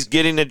 He's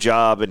getting a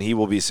job and he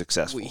will be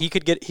successful. He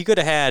could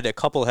have had a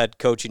couple head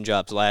coaching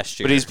jobs last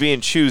year, but he's being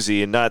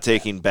choosy and not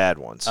taking bad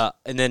ones.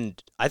 And then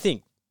I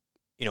think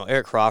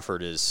Eric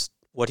Crawford is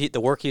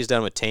the work he's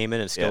done with Taman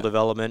and skill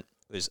development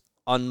is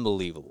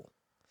unbelievable.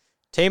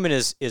 Taman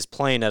is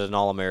playing at an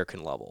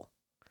All-American level,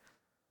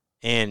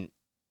 and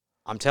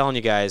I'm telling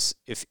you guys,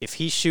 if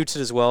he shoots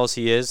it as well as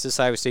he is, this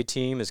Iowa State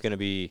team is going to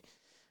be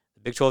 –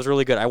 the Big 12 is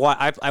really good.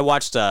 I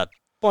watched a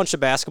bunch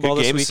of basketball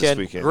this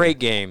weekend. Great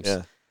games.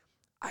 Yeah.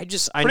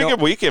 Pretty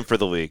good weekend for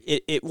the league.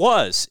 It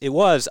was.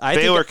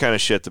 Baylor kind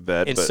of shit the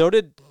bed. And so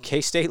did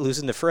K-State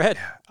losing to Fred.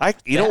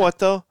 You know what,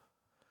 though?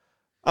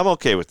 I'm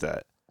okay with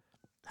that.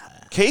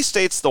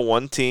 K-State's the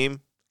one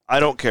team, I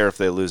don't care if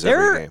they lose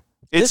every game.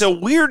 It's a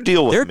weird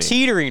deal with me. They're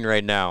teetering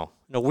right now.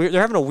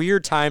 They're having a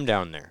weird time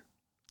down there.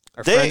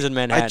 Our friends in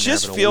Manhattan I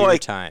just having feel a weird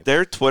like time.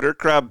 their Twitter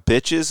crowd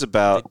bitches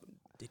about.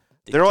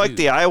 They're like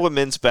the Iowa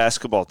men's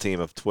basketball team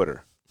of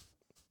Twitter.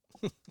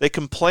 They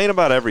complain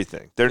about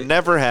everything. They're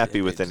never happy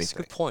with anything. That's a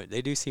good point.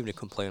 They do seem to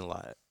complain a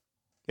lot.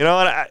 And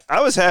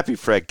I was happy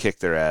Fred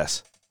kicked their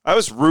ass. I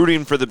was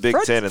rooting for the Big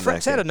Ten in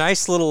Fred's that game. had a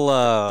nice little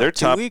They're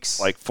 2 top, weeks.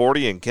 like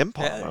 40 in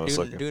Kimpon. I was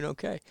doing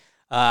okay.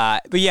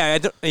 But yeah,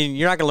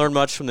 you're not going to learn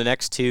much from the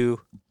next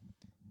 2,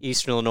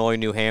 Eastern Illinois,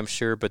 New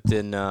Hampshire, but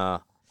then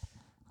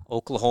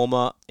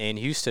Oklahoma and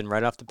Houston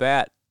right off the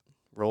bat.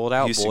 Roll it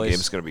out, Houston boys.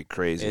 game's going to be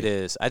crazy. It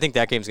is. I think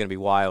that game's going to be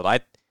wild.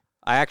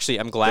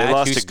 I'm glad they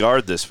lost a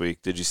guard this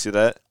week. Did you see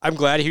that? I'm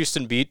glad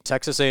Houston beat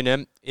Texas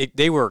A&M.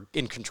 They were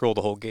in control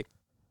the whole game.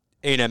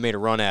 A&M made a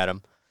run at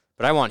them,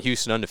 but I want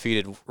Houston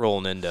undefeated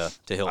rolling into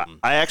Hilton.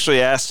 I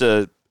actually asked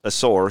a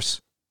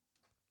source,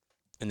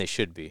 and they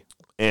should be.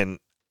 And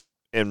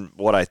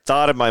what I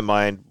thought in my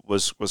mind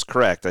was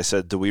correct. I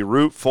said, "Do we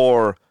root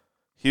for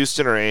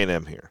Houston or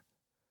A&M here?"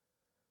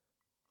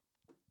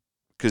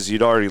 Because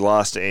you'd already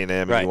lost to A&M,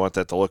 and you want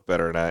that to look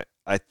better. And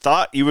I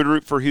thought you would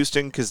root for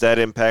Houston because that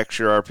impacts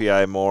your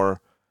RPI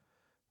more.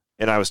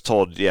 And I was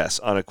told, yes,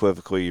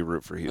 unequivocally, you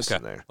root for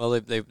Houston there.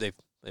 Well, they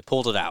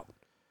pulled it out.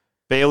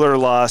 Baylor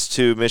lost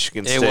to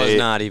Michigan State. It was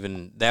not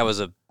even. That was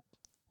a.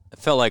 It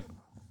felt like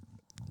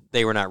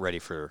they were not ready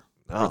for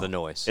the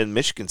noise. And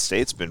Michigan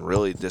State's been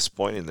really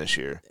disappointing this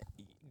year.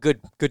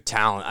 Good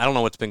talent. I don't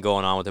know what's been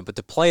going on with them, but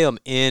to play them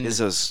in.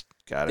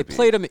 They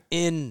played them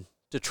in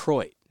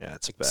Detroit. Yeah,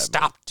 it's bad.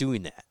 Stop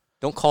doing that.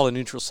 Don't call a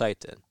neutral site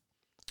then.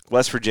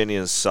 West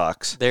Virginia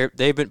sucks.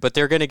 But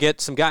they're going to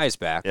get some guys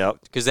back. Yep.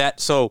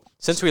 So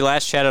since we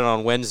last chatted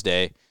on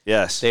Wednesday,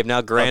 yes, they've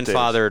now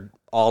grandfathered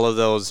all of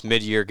those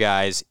mid-year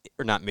guys,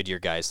 or not mid-year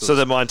guys. So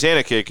the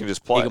Montana kid can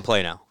just play. He can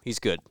play now. He's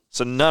good.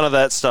 So none of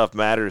that stuff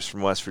matters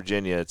from West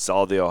Virginia. It's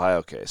all the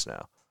Ohio case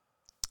now.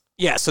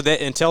 Yeah. So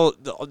until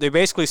they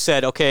basically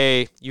said,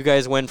 okay, you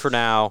guys win for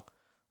now.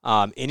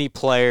 Any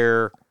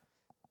player,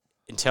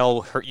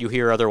 until you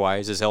hear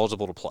otherwise, is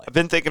eligible to play. I've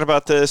been thinking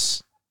about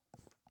this.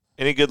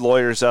 Any good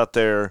lawyers out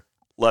there,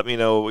 let me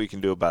know what we can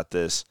do about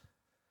this.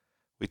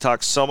 We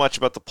talk so much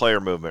about the player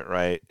movement,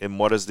 right? And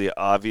what is the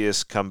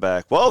obvious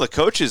comeback? Well, the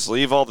coaches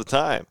leave all the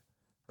time,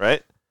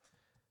 right?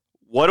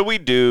 What do we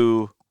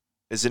do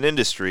as an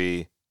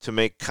industry to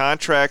make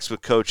contracts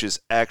with coaches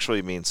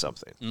actually mean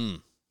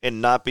something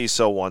and not be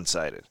so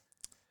one-sided?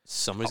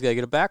 Somebody's got to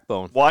get a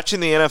backbone. Watching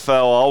the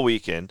NFL all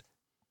weekend,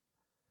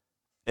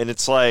 and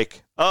it's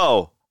like,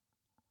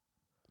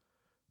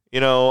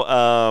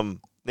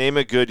 name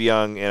a good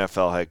young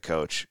NFL head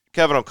coach.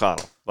 Kevin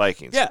O'Connell,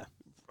 Vikings. Yeah.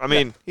 I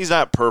mean, he's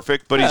not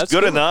perfect, but he's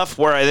good enough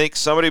where I think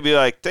somebody would be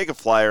like, take a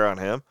flyer on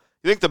him.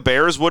 You think the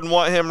Bears wouldn't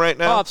want him right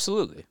now? Oh,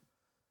 absolutely.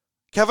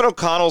 Kevin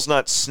O'Connell's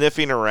not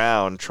sniffing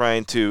around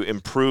trying to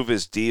improve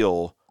his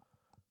deal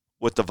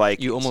with the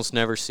Vikings. You almost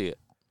never see it.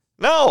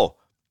 No,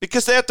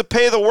 because they have to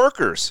pay the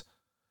workers.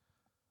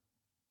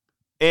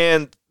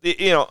 And,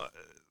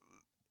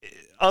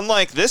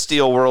 unlike this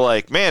deal, we're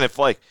like, man,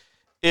 do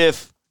you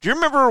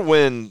remember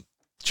when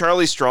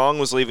Charlie Strong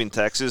was leaving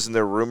Texas and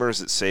there were rumors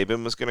that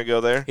Saban was going to go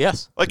there?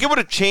 Yes. Like, it would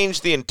have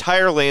changed the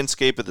entire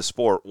landscape of the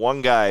sport.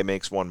 One guy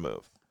makes one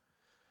move.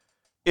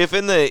 If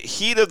in the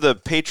heat of the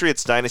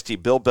Patriots dynasty,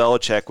 Bill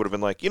Belichick would have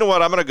been like, you know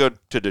what, I'm going to go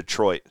to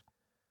Detroit.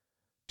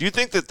 Do you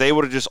think that they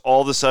would have just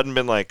all of a sudden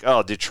been like,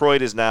 oh,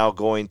 Detroit is now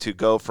going to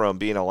go from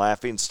being a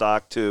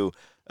laughingstock to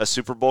a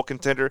Super Bowl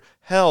contender?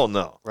 Hell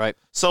no. Right.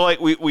 So, like,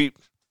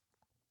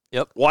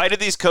 Yep. Why do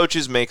these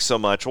coaches make so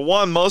much? Well,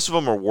 one, most of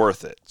them are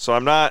worth it. So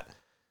I'm not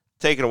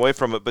taking away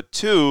from it. But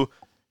two,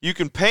 you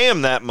can pay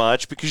them that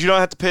much because you don't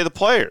have to pay the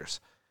players.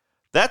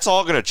 That's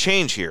all going to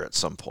change here at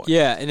some point.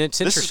 Yeah, and it's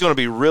interesting. This is going to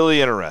be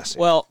really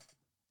interesting. Well,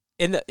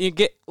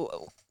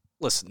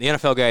 listen, the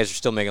NFL guys are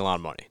still making a lot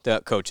of money,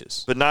 the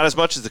coaches. But not as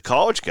much as the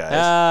college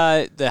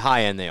guys. The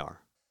high end they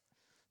are.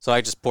 So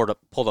I just pulled up.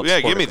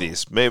 Yeah, give me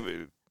these.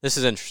 Maybe this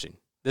is interesting.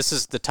 This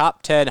is the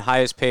top 10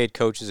 highest paid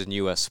coaches in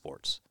U.S.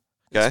 sports.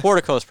 Okay.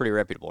 Sportico is pretty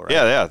reputable, right?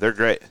 Yeah, they're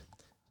great.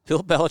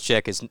 Bill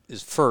Belichick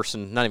is first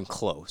and not even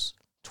close.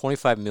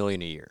 $25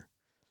 million a year.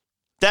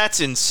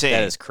 That's insane.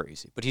 That is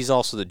crazy. But he's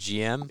also the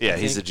GM. Yeah,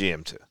 he's the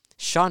GM too.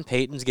 Sean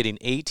Payton's getting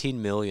 $18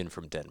 million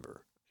from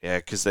Denver. Yeah,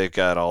 because they've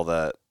got all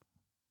that.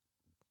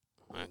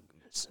 I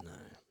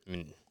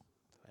mean,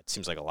 that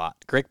seems like a lot.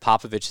 Greg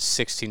Popovich is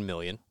 $16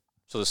 million.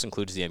 So this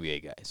includes the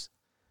NBA guys.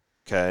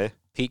 Okay.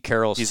 Pete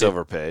Carroll's he's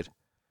overpaid.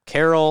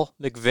 Carroll,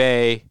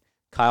 McVay,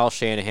 Kyle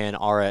Shanahan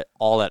are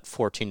all at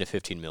 $14 to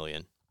 $15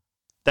 million.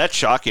 That's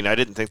shocking. I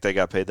didn't think they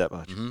got paid that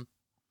much. Mm-hmm.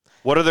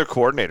 What do their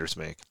coordinators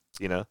make?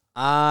 You know?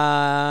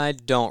 I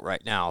don't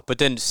right now. But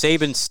then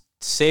Saban is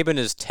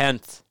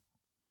 10th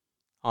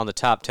on the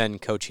top 10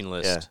 coaching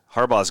list. Yeah,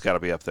 Harbaugh's got to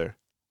be up there.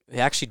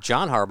 Actually,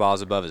 John Harbaugh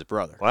is above his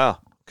brother. Wow.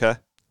 Okay.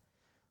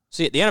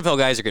 See, the NFL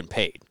guys are getting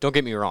paid. Don't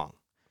get me wrong.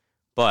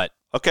 But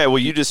okay, well,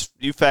 you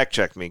fact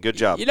checked me. Good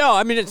job.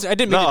 I mean, I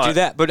didn't mean to do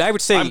that, but I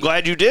would say I'm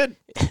glad you did.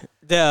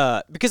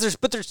 Because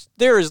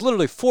there is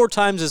literally 4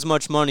 times as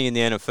much money in the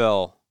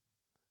NFL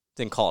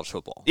than college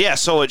football. Yeah,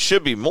 so it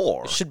should be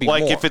more. It should be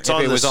like more. If it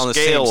was on the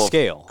same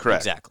scale.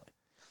 Correct. Exactly.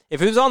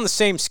 If it was on the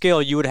same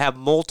scale, you would have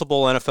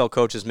multiple NFL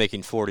coaches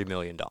making $40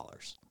 million.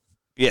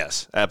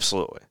 Yes,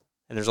 absolutely.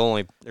 And there's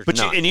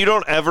none. You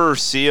don't ever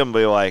see them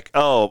be like,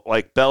 oh,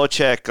 like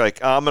Belichick,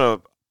 like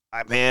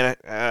I've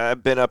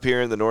been up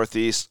here in the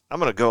Northeast. I'm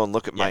gonna go and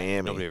look at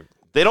Miami.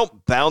 They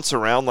don't bounce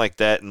around like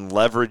that and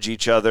leverage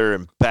each other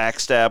and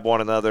backstab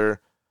one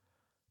another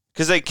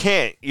because they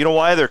can't. You know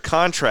why? Their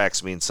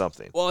contracts mean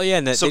something. Well,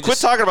 yeah. So quit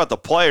talking about the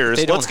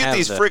players. Let's get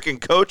these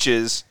freaking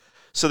coaches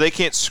so they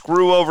can't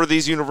screw over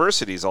these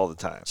universities all the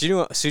time. So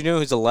you know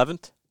who's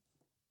 11th?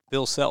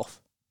 Bill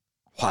Self.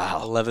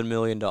 Wow. $11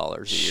 million a year.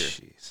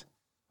 Jeez.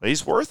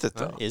 He's worth it,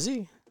 though. Is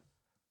he?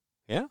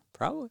 Yeah,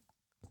 probably.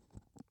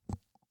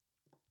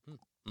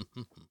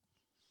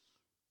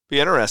 Be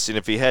interesting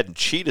if he hadn't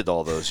cheated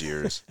all those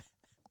years,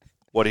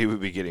 what he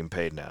would be getting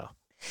paid now.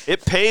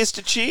 It pays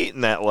to cheat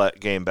in that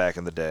game back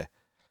in the day.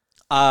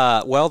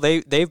 Well,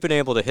 they've been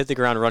able to hit the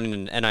ground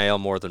running in NIL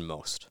more than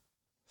most.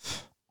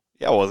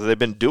 Yeah, well, they've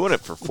been doing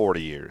it for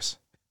 40 years.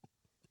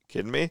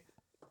 Kidding me?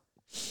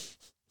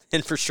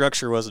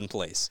 Infrastructure was in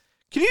place.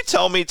 Can you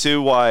tell me,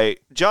 too, why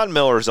John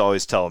Miller's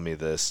always telling me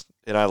this,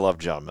 and I love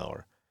John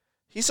Miller.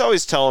 He's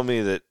always telling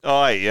me that,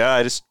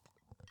 I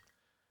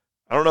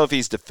I don't know if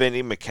he's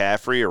defending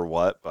McCaffrey or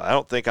what, but I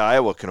don't think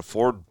Iowa can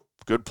afford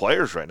good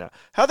players right now.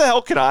 How the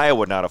hell can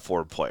Iowa not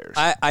afford players?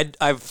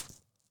 I've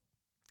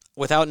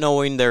without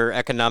knowing their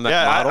economic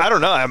model. I don't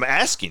know. I'm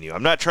asking you.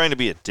 I'm not trying to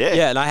be a dick.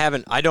 Yeah, and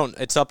I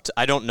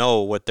don't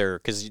know what they're,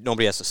 because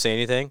nobody has to say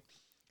anything.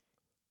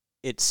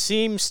 It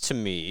seems to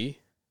me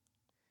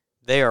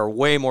they are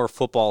way more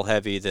football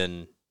heavy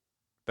than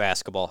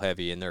basketball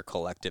heavy in their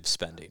collective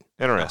spending.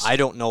 Interesting. Now, I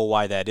don't know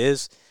why that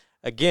is.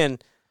 Again,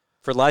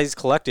 for a lot of these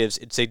collectives,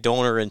 it's a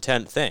donor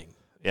intent thing.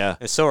 Yeah.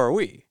 And so are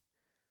we.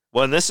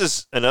 Well, and this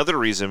is another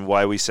reason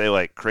why we say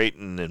like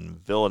Creighton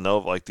and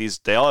Villanova, like these,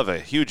 they all have a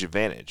huge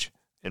advantage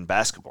in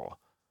basketball.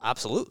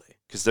 Absolutely.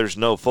 Because there's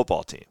no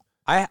football team.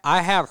 I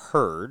have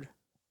heard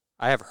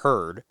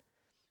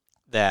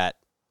that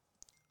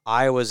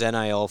Iowa's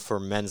NIL for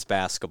men's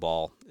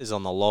basketball is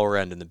on the lower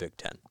end in the Big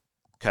Ten.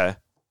 Okay.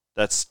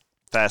 That's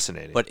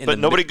fascinating. But the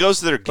nobody goes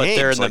to their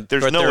games.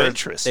 There's no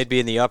interest. They'd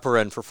be in the upper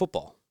end for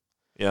football.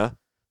 Yeah.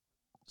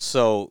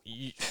 So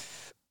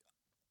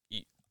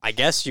I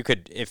guess you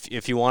could,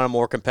 if you want a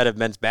more competitive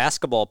men's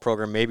basketball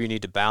program, maybe you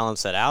need to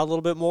balance that out a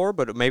little bit more,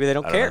 but maybe they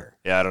don't care.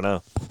 Yeah, I don't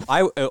know.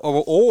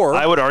 Or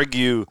I would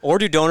argue. Or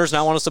do donors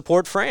not want to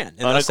support Fran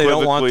unless they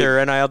don't want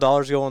their NIL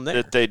dollars going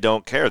there? That they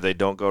don't care. They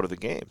don't go to the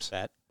games.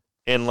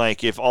 And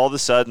like if all of a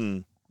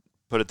sudden,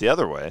 put it the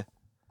other way,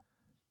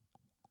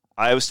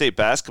 Iowa State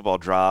basketball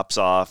drops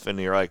off and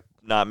you're like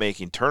not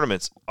making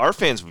tournaments, our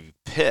fans would be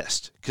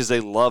pissed because they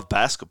love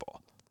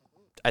basketball.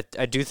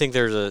 I do think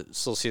there's a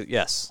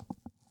yes.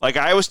 Like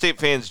Iowa State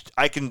fans,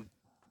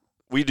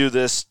 we do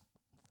this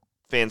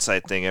fan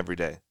site thing every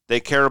day. They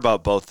care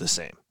about both the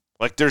same.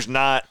 Like there's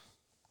not,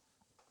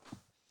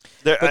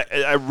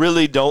 I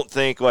really don't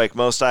think like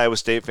most Iowa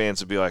State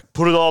fans would be like,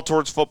 put it all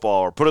towards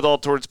football or put it all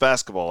towards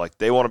basketball. Like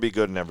they want to be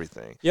good in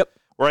everything. Yep.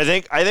 Where I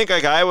think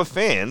like Iowa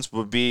fans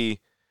would be,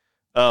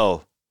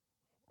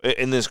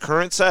 in this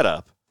current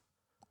setup,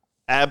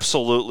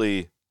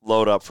 absolutely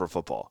load up for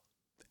football.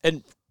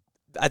 And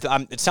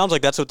it sounds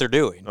like that's what they're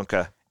doing.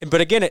 Okay.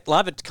 But again, a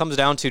lot of it comes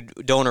down to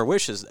donor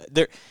wishes.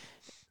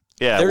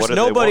 There's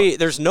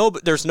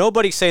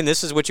nobody saying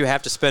this is what you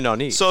have to spend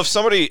on each. So if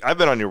somebody, I've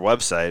been on your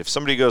website, if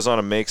somebody goes on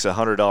and makes a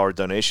 $100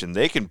 donation,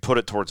 they can put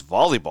it towards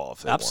volleyball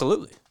if they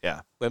Absolutely. want.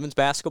 Yeah. Women's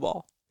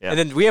basketball. Yeah.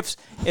 And then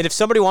if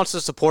somebody wants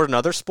to support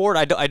another sport,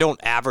 I don't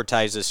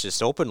advertise this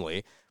just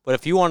openly, but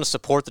if you want to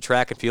support the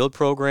track and field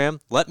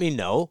program, let me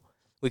know.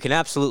 We can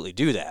absolutely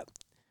do that.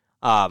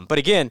 But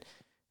again,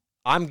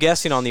 I'm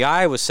guessing on the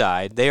Iowa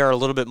side, they are a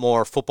little bit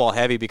more football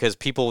heavy because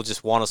people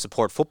just want to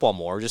support football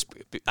more.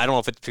 I don't know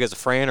if it's because of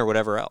Fran or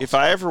whatever else. If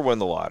I ever win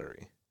the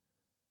lottery,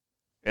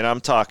 and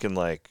I'm talking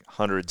like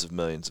hundreds of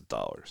millions of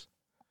dollars,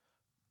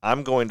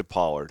 I'm going to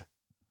Pollard,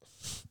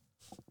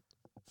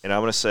 and I'm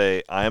going to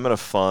say I'm going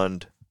to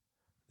fund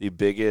the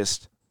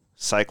biggest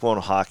Cyclone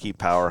hockey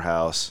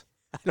powerhouse.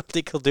 I don't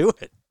think he'll do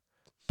it.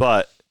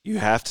 But you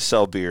have to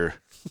sell beer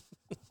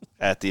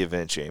at the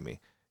event,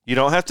 Jamie. You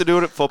don't have to do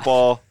it at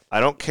football. I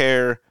don't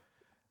care.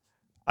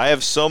 I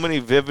have so many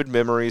vivid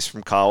memories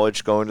from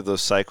college going to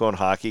those Cyclone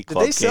hockey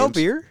club games. Did they sell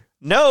beer?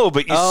 No,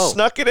 but you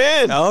snuck it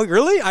in. Oh,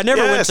 really? I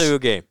never went to a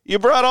game. You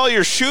brought all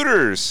your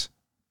shooters.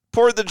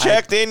 Poured the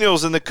Jack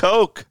Daniels and the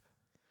Coke.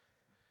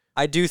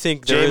 I do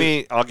think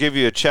Jamie, I'll give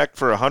you a check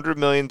for $100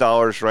 million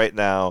right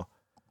now,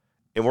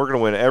 and we're going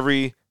to win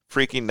every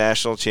freaking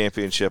national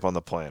championship on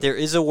the planet. There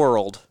is a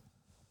world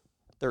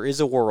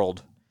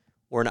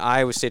where an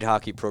Iowa State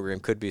hockey program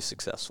could be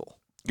successful.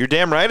 You're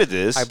damn right it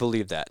is. I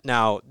believe that.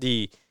 Now,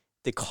 the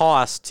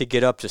cost to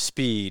get up to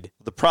speed,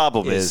 the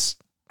problem is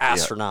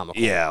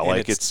astronomical. Yeah, and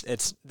like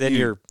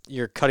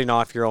you're cutting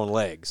off your own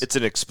legs. It's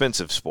an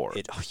expensive sport.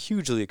 It's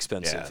hugely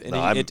expensive.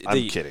 Yeah,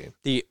 I'm kidding.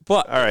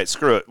 But all right,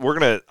 screw it.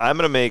 I'm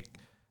gonna make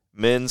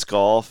men's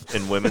golf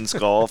and women's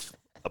golf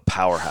a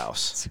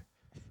powerhouse.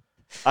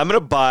 I'm gonna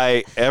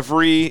buy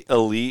every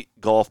elite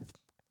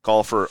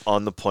golfer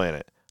on the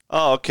planet.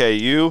 Oh, okay,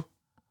 you.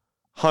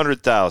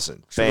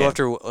 100,000.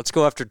 Let's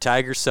go after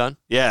Tiger's son.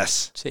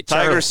 Yes, Say,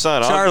 Tiger's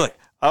son. Charlie,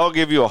 I'll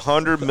give you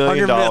 $100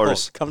 million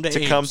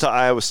to come to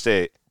Iowa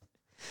State.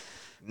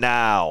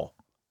 Now,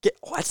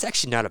 that's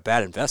actually not a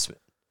bad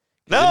investment.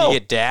 No, you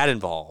get Dad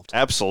involved.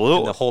 Absolutely,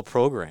 in the whole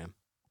program.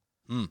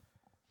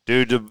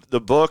 Dude,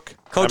 the book,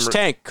 Coach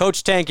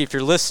Tank, if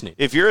you're listening,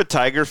 if you're a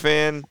Tiger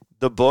fan,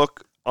 the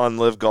book on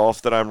Live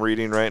Golf that I'm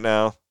reading right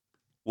now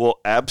will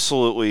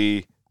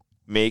absolutely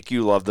make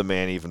you love the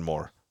man even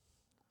more.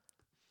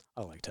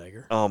 I like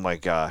Tiger. Oh, my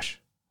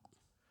gosh.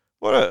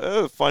 What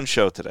a fun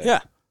show today. Yeah.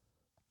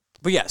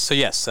 But yeah, so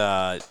yes,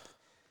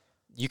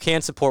 you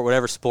can support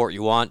whatever sport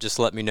you want. Just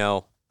let me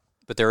know.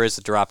 But there is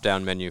a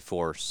drop-down menu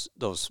for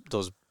those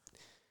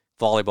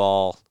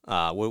volleyball.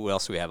 What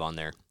else do we have on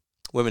there?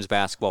 Women's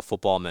basketball,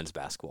 football, men's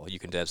basketball. You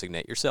can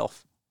designate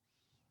yourself.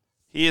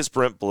 He is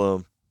Brent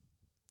Blum.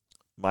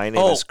 My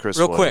name is Chris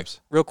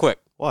Williams. Real quick.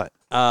 What?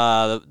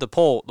 The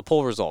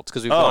poll results,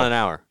 because we've gone an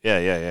hour.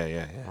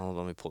 Yeah. Oh,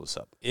 let me pull this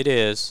up. It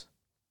is,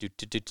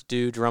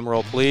 drum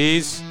roll,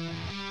 please,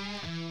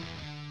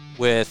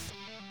 with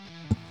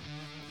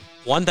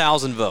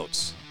 1,000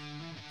 votes.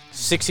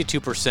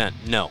 62%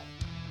 no.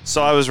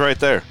 So I was right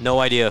there. No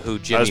idea who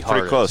Jimmy Hart is. I was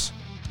pretty close.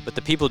 But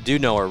the people do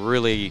know are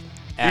really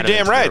adamant. You're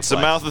damn right. It's the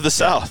mouth of the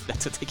South.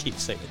 That's what they keep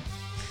saying.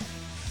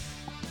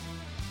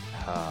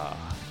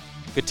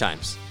 Good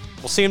times.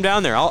 We'll see him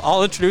down there.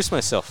 I'll introduce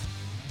myself.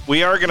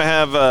 We are going to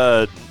have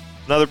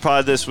another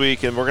pod this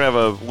week, and we're going to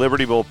have a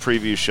Liberty Bowl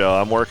preview show.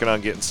 I'm working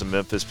on getting some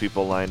Memphis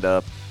people lined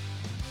up.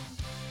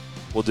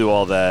 We'll do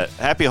all that.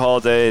 Happy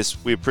holidays.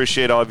 We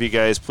appreciate all of you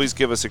guys. Please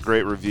give us a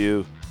great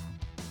review.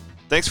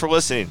 Thanks for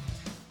listening.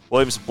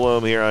 Williams and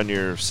Blum here on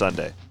your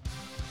Sunday.